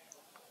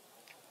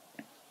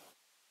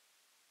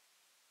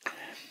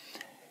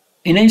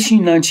 In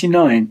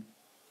 1899,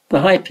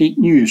 the High Peak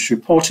News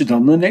reported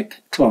on the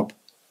Nick Club.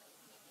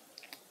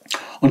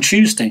 On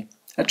Tuesday,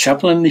 at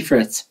Chapel and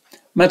Frith,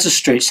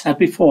 magistrates had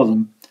before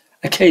them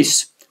a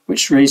case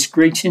which raised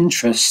great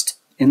interest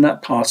in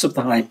that part of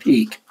the High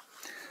Peak,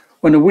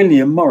 when a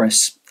William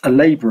Morris, a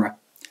labourer,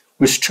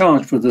 was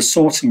charged with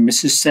assaulting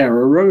Mrs.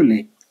 Sarah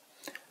Rowley,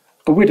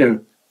 a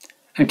widow,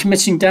 and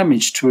committing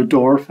damage to a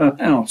door of her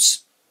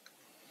house,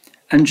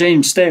 and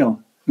James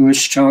Dale, who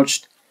was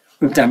charged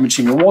with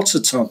damaging a water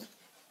tub.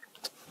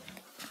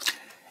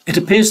 It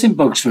appears in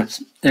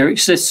Buxworth there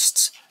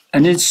exists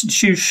an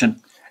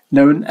institution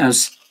known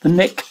as the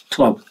Nick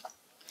Club,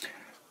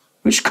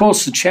 which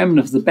caused the chairman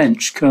of the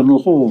bench,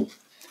 Colonel Hall,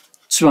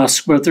 to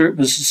ask whether it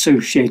was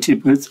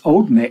associated with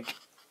Old Nick.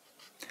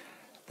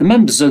 The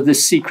members of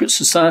this secret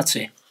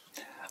society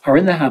are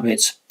in the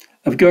habit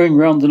of going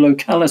round the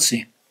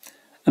locality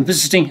and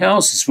visiting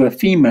houses where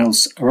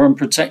females are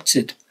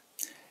unprotected,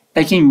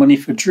 begging money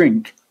for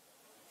drink,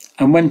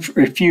 and when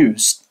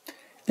refused,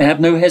 they have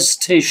no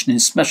hesitation in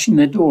smashing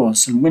their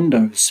doors and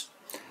windows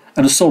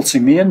and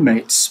assaulting the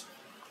inmates.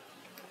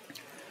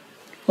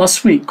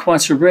 Last week,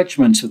 quite a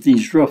regiment of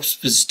these roughs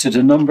visited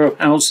a number of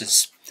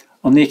houses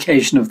on the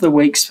occasion of the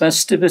Wakes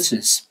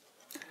festivities,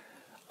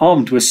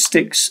 armed with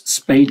sticks,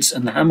 spades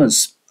and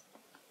hammers.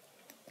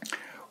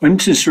 When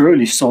Mrs.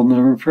 Rowley saw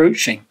them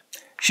approaching,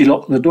 she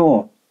locked the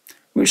door,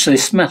 which they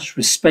smashed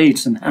with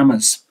spades and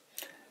hammers,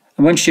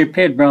 and when she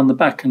appeared round the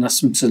back and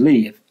asked them to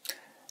leave,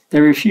 they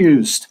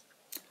refused.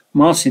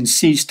 Martin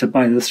seized her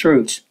by the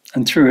throat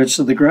and threw her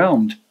to the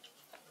ground.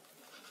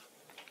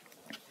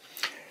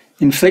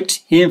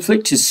 He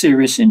inflicted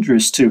serious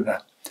injuries to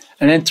her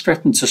and then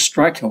threatened to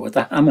strike her with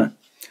a hammer,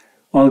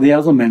 while the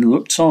other men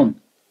looked on.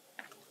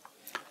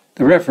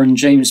 The Reverend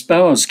James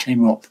Bowers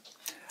came up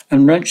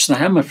and wrenched the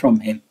hammer from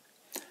him.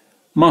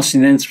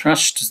 Martin then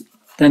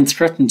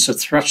threatened to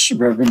thrash the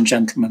Reverend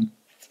gentleman.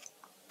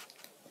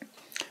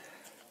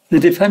 The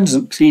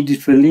defendant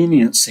pleaded for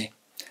leniency,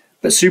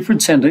 but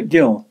Superintendent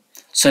Gill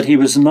said he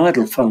was an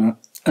idle fellow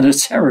and a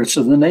terror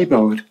to the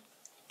neighbourhood.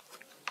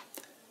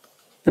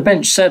 The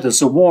bench said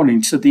as a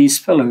warning to these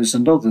fellows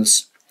and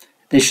others,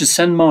 they should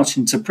send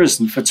Martin to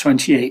prison for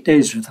 28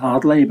 days with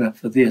hard labour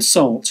for the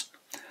assault,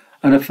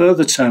 and a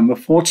further term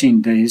of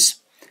 14 days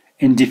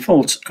in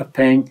default of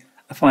paying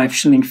a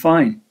 5-shilling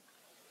fine,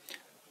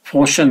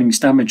 4 shillings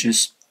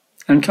damages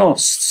and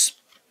costs.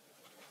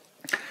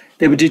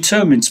 They were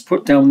determined to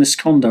put down this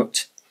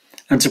conduct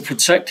and to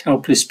protect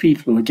helpless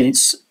people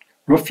against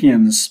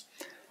ruffians,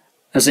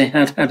 as they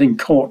had in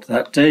court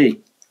that day.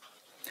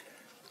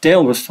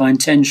 Dale was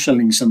fined 10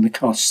 shillings and the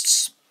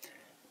costs.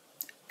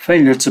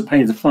 Failure to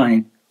pay the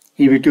fine,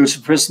 he would go to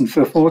prison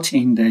for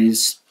 14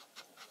 days.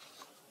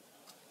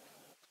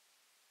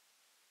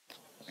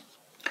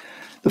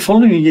 The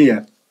following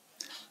year,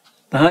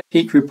 the High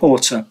Peak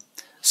Reporter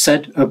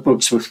said of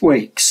Buxworth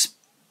Wakes,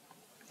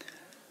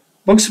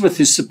 Buxworth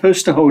is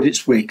supposed to hold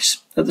its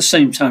wakes at the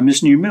same time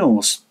as New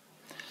Mills,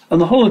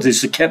 and the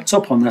holidays are kept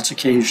up on that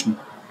occasion.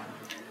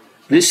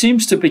 But it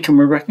seems to become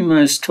a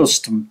recognised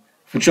custom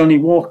for Johnny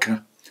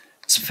Walker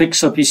to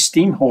fix up his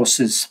steam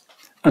horses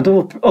and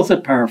other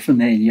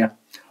paraphernalia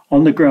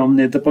on the ground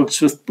near the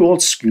Buxworth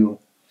Board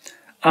School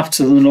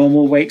after the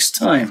normal wakes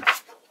time.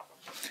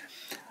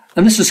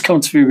 And this has come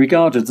to be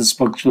regarded as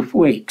Buxworth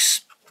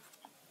Wakes.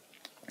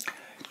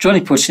 Johnny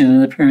put in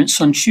an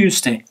appearance on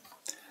Tuesday,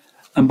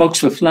 and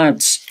Buxworth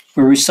lads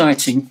were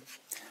reciting,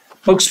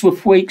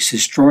 Buxworth Wakes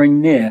is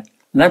drawing near,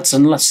 lads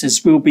and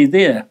lasses will be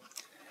there,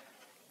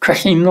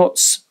 cracking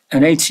nuts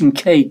and eating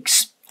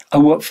cakes. Oh,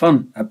 what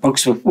fun at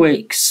Buxworth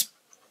Wakes.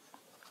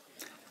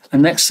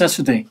 And next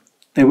Saturday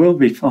there will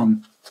be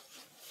fun.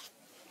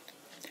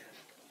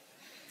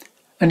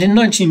 And in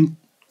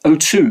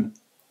 1902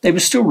 they were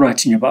still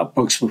writing about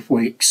Buxworth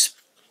Wakes.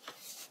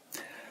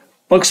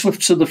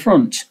 Buxworth to the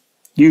front,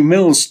 New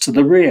Mills to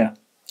the rear.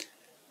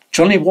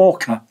 Johnny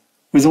Walker,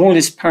 with all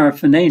his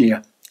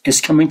paraphernalia,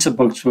 is coming to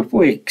Buxworth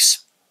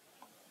Wakes.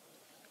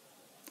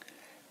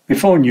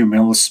 Before New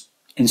Mills,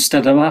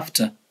 instead of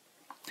after.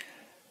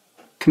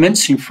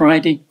 Commencing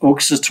Friday,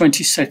 August the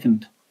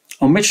 22nd,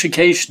 on which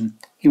occasion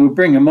he will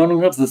bring,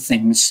 among other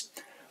things,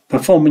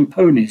 performing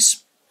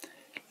ponies,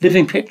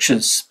 living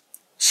pictures,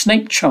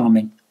 snake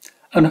charming,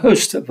 and a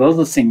host of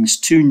other things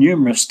too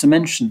numerous to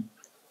mention.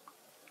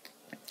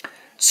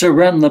 So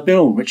ran the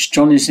bill which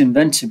Johnny's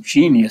inventive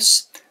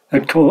genius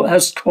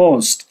has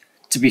caused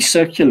to be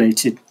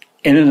circulated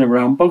in and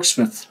around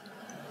Buxworth,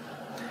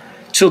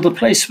 till the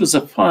place was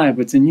afire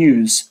with the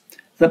news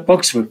that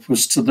Buxworth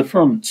was to the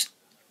front.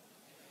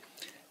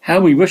 How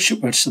we wish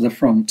it were to the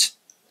front.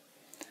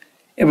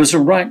 It was a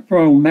right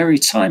royal merry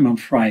time on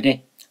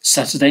Friday,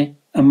 Saturday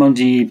and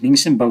Monday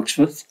evenings in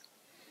Buxworth.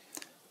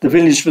 The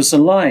village was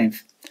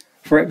alive,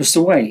 for it was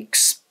the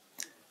Wakes,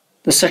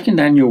 the second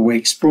annual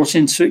Wakes brought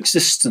into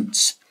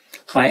existence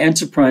by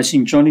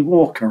enterprising Johnny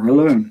Walker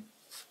alone.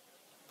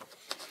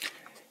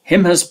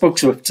 Him has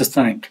Buxworth to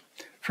thank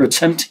for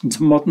attempting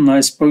to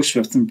modernise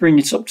Buxworth and bring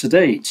it up to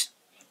date.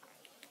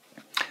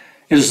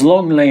 It has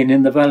long lain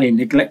in the valley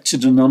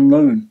neglected and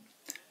unknown.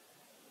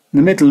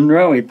 The Midland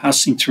Railway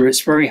passing through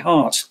its very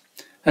heart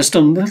has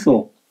done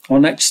little or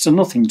next to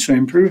nothing to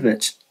improve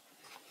it.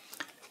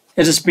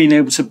 It has been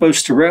able to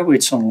boast a railway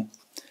tunnel,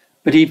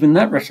 but even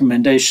that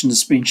recommendation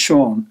has been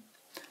shorn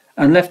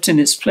and left in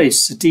its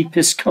place the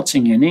deepest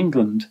cutting in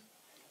England.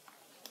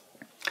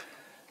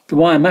 The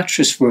wire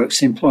mattress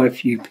works employ a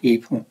few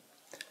people,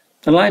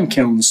 the lime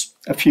kilns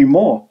a few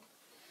more,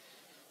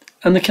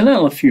 and the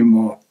canal a few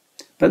more,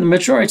 but the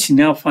majority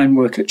now find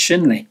work at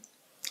Shinley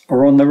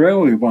or on the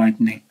railway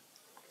widening.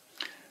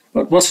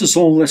 But what has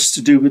all this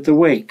to do with the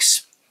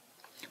wakes?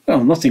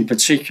 Well, nothing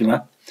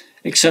particular,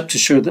 except to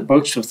show that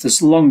Buxworth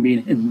has long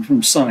been hidden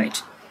from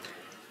sight,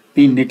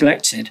 been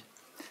neglected,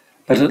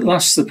 but at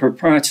last the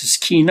proprietor's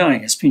keen eye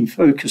has been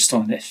focused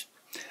on it,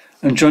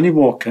 and Johnny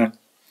Walker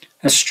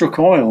has struck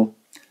oil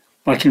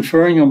by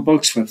conferring on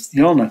Buxworth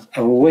the honour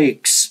of a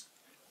wakes.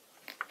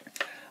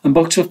 And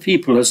Buxworth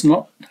people have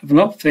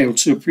not failed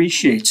to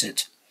appreciate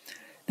it.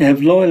 They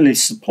have loyally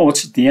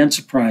supported the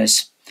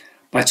enterprise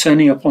by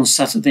turning up on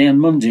Saturday and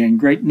Monday in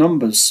great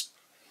numbers,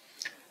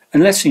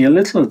 and letting a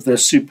little of their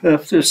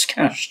superfluous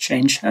cash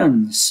change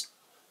hands.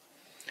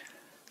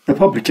 The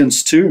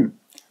publicans, too,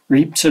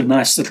 reaped a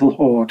nice little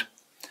hoard,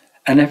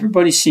 and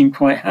everybody seemed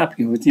quite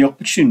happy with the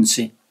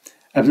opportunity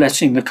of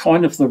letting the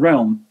coin of the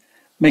realm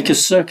make a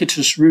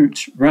circuitous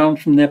route round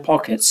from their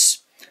pockets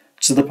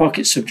to the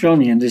pockets of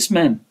Johnny and his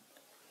men,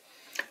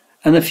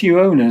 and the few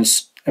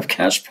owners of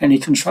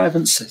catchpenny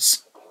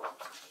contrivances.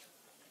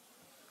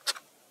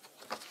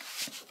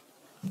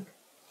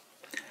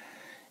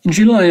 In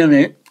July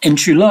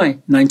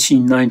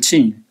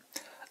 1919,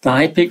 the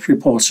High Peak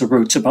reporter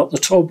wrote about the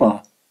toll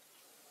bar.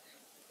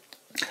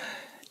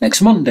 Next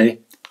Monday,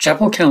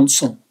 Chapel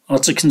Council are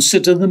to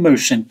consider the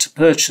motion to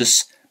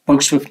purchase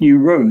Buxworth New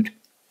Road,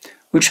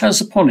 which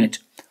has upon it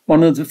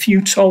one of the few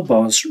toll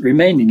bars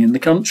remaining in the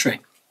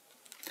country.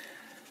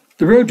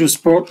 The road was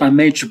bought by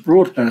Major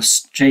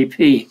Broadhurst,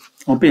 JP,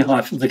 on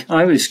behalf of the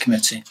Highways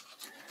Committee,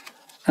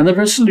 and the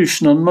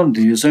resolution on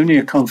Monday is only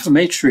a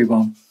confirmatory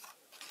one.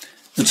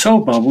 The toll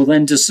bar will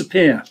then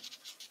disappear.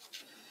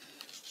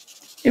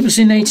 It was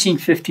in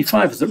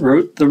 1855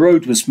 that the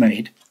road was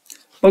made.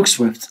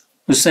 Buxworth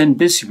was then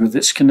busy with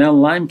its canal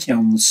lime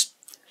kilns,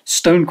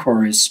 stone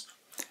quarries,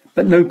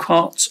 but no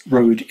cart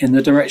road in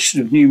the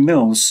direction of New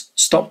Mills,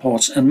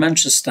 Stockport and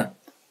Manchester.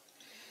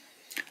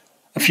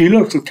 A few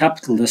local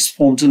capitalists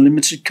formed a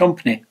limited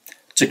company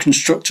to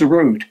construct a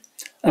road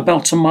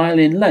about a mile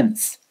in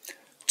length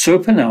to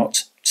open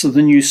out to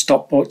the new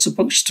Stockport to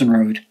Buxton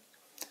Road.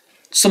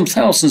 Some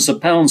thousands of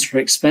pounds were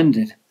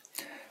expended,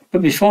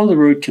 but before the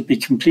road could be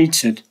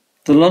completed,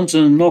 the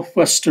London and North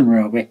Western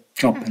Railway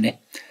Company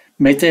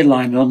made their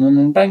line on an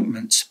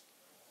embankment.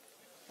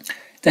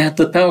 They had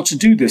the power to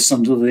do this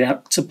under the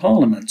Act of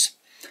Parliament,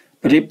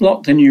 but it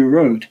blocked the new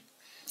road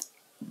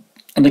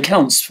and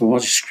accounts for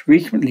what is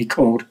frequently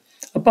called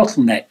a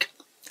bottleneck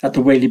at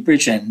the Whaley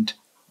Bridge end.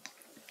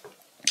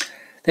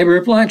 They were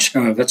obliged,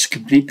 however, to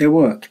complete their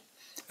work,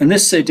 and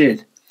this they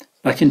did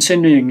by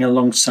continuing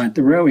alongside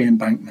the railway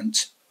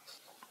embankment.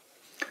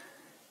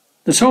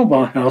 The toll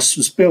bar house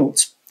was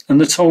built, and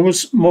the toll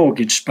was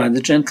mortgaged by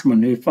the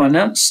gentleman who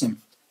financed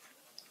them.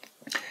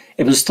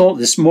 It was thought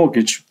this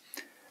mortgage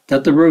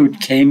that the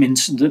road came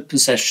into the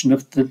possession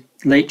of the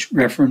late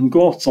Reverend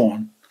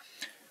Gawthorne,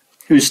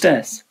 whose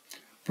death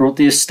brought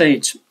the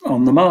estate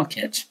on the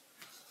market.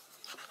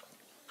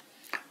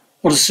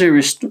 What a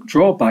serious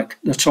drawback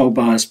the toll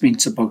bar has been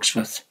to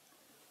Buxworth.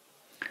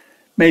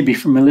 Maybe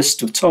from a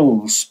list of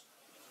tolls.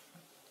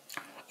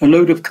 A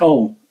load of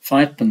coal,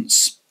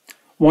 5p.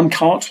 One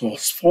cart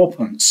horse,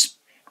 4p.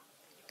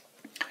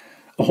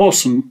 A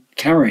horse and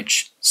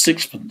carriage,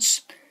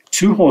 6p.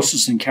 Two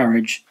horses and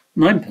carriage,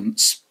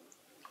 9p.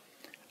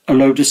 A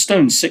load of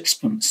stones,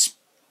 6p.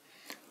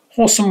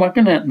 Horse and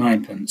wagonette,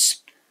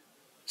 9p.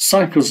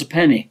 Cycles, a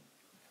penny.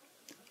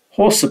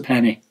 Horse, a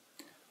penny.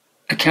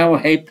 A cow, a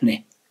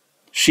halfpenny.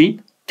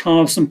 Sheep,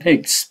 calves and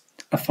pigs,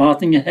 a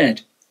farthing a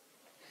head.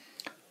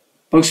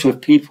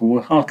 Buxworth people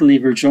will heartily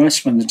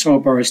rejoice when the toll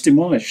bar is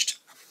demolished.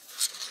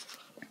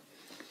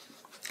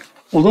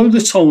 Although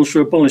the tolls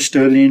were abolished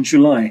early in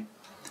July,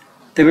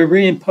 they were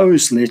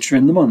reimposed later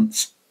in the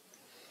month.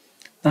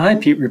 The High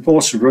Peak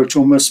reporter wrote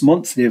almost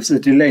monthly of the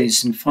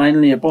delays in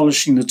finally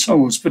abolishing the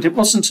tolls, but it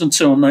wasn't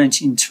until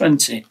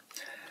 1920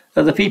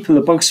 that the people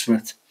of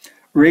Buxworth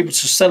were able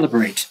to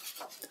celebrate,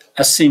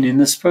 as seen in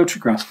this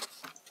photograph.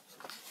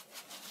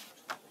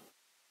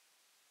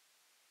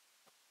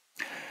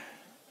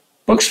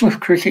 Buxworth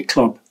Cricket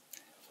Club,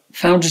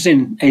 founded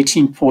in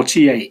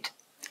 1848,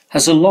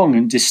 has a long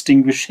and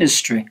distinguished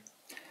history,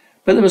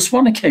 but there was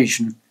one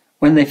occasion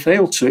when they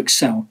failed to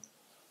excel.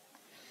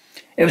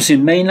 It was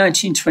in May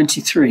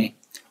 1923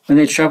 when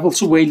they travelled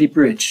to Whaley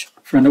Bridge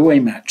for an away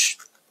match.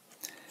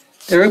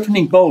 Their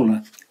opening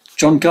bowler,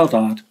 John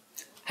Goddard,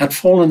 had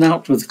fallen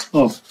out with the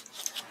club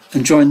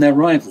and joined their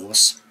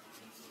rivals,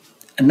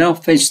 and now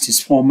faced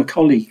his former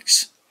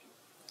colleagues.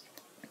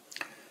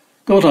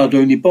 Goddard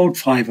only bowled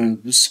 5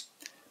 overs,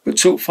 but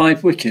took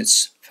 5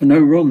 wickets for no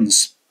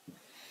runs.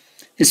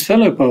 His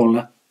fellow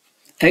bowler,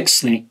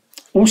 Exley,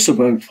 also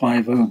bowled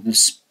 5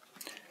 overs,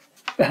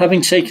 but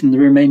having taken the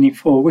remaining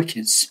 4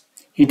 wickets,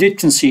 he did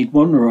concede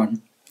 1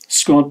 run,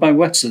 scored by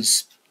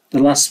Wetters, the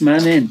last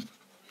man in.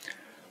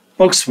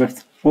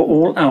 Buxworth were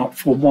all out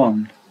for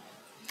 1.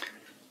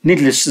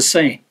 Needless to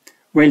say,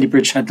 Whaley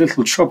Bridge had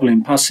little trouble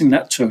in passing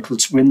that total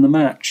to win the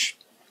match.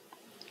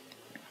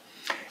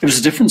 It was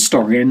a different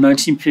story in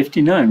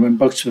 1959 when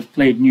Buxworth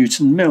played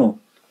Newton Mill.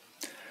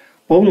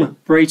 Bowler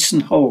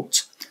Brayton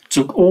Holt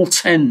took all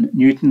 10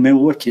 Newton Mill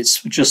wickets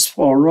for just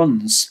 4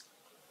 runs.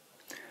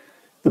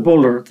 The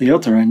bowler at the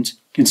other end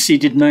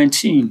conceded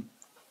 19.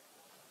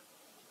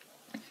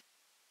 A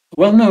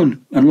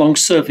well-known and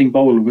long-serving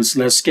bowler was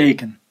Les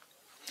Gagan.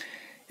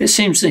 It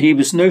seems that he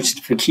was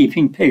noted for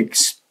keeping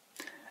pigs,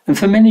 and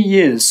for many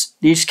years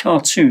these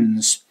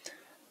cartoons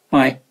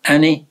by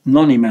Annie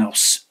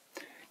Nonnymouse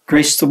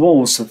graced the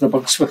walls of the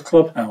Buxworth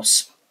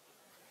clubhouse.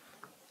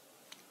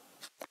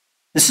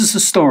 This is the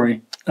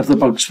story of the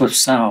Buxworth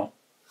sow.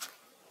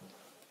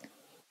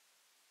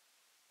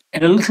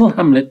 In a little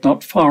hamlet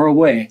not far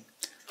away,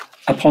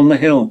 upon the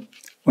hill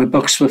where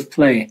Buxworth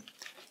play,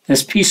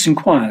 there's peace and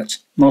quiet,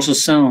 not a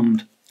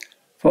sound,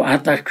 for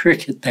at that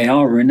cricket they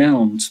are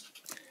renowned.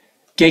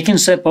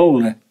 Gagan's their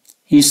bowler,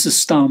 he's the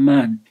star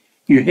man,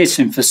 you hit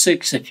him for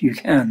 6 if you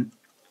can.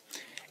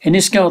 In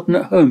his garden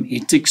at home he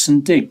digs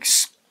and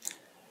digs,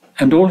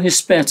 and all his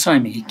spare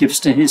time he gives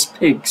to his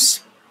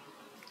pigs.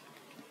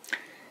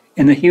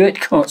 In the Hewitt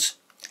cot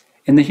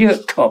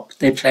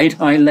they played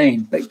High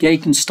Lane, but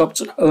Gagan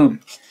stopped at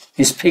home,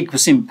 his pig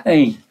was in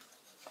pain.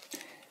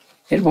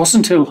 It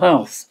wasn't ill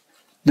health,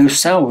 no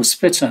sow was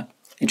fitter,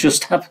 it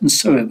just happened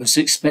so it was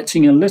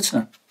expecting a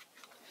litter.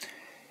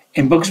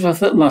 In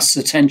Buxworth at last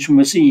the tension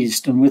was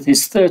eased, and with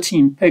his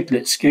 13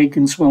 piglets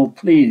Gagan's well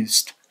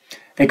pleased.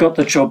 They got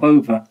the job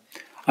over,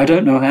 I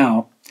don't know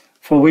how,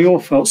 for we all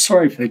felt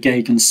sorry for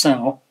Gagan's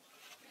sow.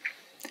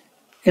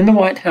 In the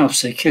White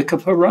House they kick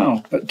up a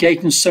row, but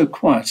Gagan's so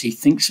quiet he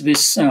thinks of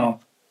his sow.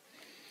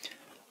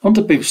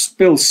 Under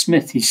Bill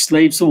Smith he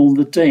slaves all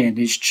the day, and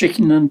his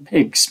chicken and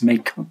pigs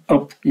make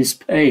up his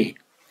pay.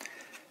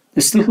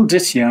 This little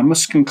ditty I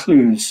must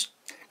conclude.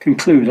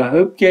 I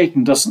hope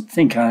Gagan doesn't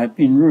think I have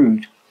been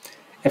rude.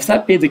 If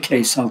that be the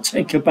case, I'll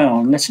take a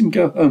bow and let him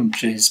go home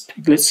to his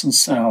piglets and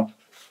sow.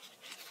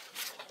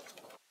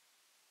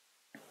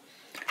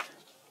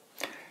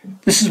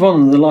 This is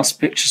one of the last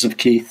pictures of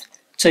Keith,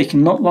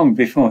 taken not long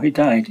before he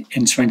died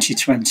in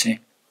 2020.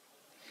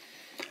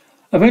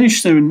 I've only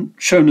shown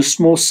a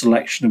small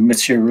selection of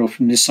material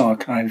from this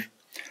archive.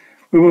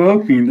 We were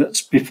hoping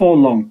that before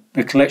long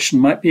the collection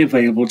might be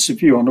available to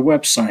view on a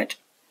website.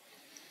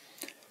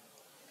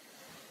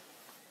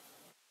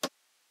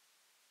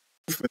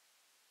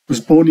 Was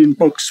born in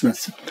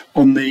Buxworth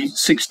on the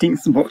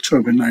 16th of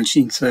October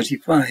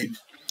 1935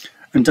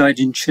 and died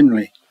in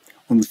Chinley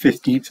on the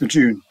 15th of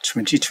June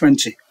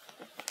 2020.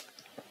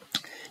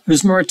 He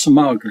was married to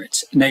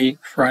Margaret, née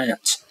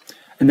Fryatt,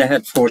 and they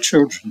had 4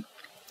 children.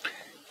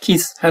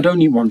 Keith had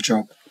only one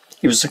job.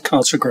 He was a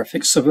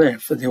cartographic surveyor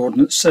for the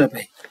Ordnance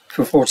Survey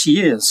for 40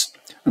 years,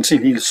 until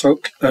he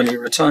sought early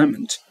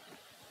retirement.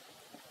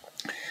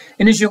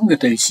 In his younger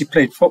days he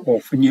played football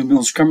for New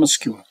Mills Grammar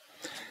School,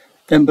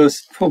 then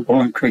both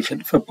football and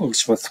cricket for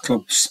Buxworth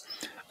clubs,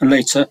 and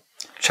later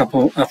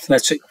Chapel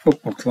Athletic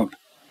Football Club.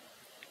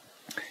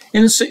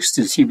 In the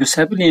 60s he was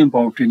heavily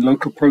involved in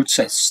local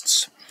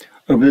protests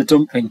over the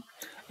dumping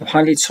of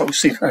highly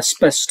toxic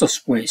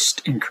asbestos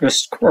waste in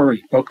Crest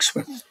Quarry,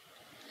 Buxworth.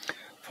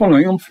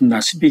 Following on from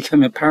that, he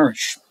became a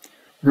parish,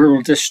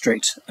 rural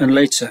district, and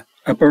later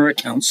a borough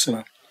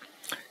councillor.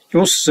 He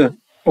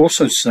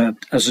also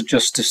served as a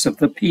justice of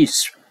the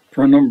peace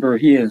for a number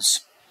of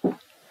years.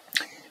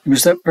 He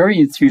was very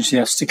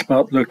enthusiastic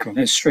about local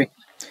history,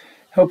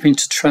 helping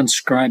to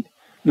transcribe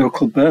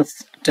local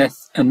birth,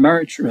 death, and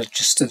marriage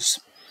registers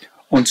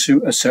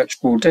onto a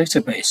searchable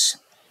database.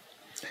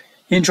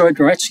 He enjoyed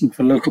writing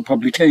for local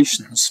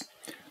publications,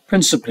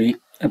 principally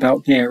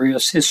about the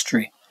area's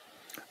history,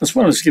 as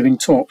well as giving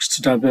talks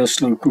to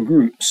diverse local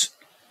groups.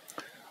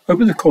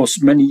 Over the course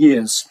of many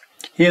years,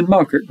 he and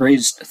Margaret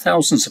raised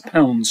thousands of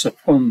pounds of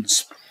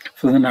funds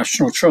for the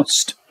National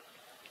Trust.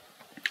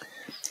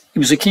 He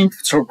was a keen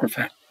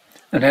photographer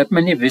and had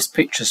many of his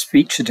pictures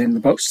featured in the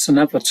Buxton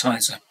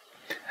Advertiser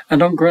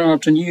and on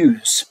Granada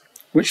News,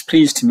 which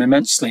pleased him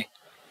immensely.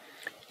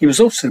 He was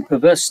also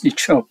perversely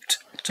chuffed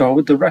to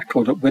hold the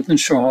record at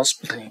Wythenshawe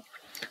Hospital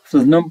for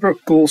the number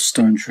of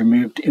gallstones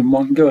removed in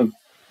one go,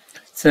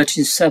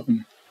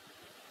 37.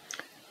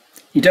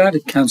 He died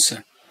of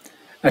cancer.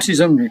 At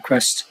his own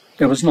request,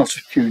 there was not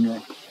a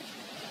funeral.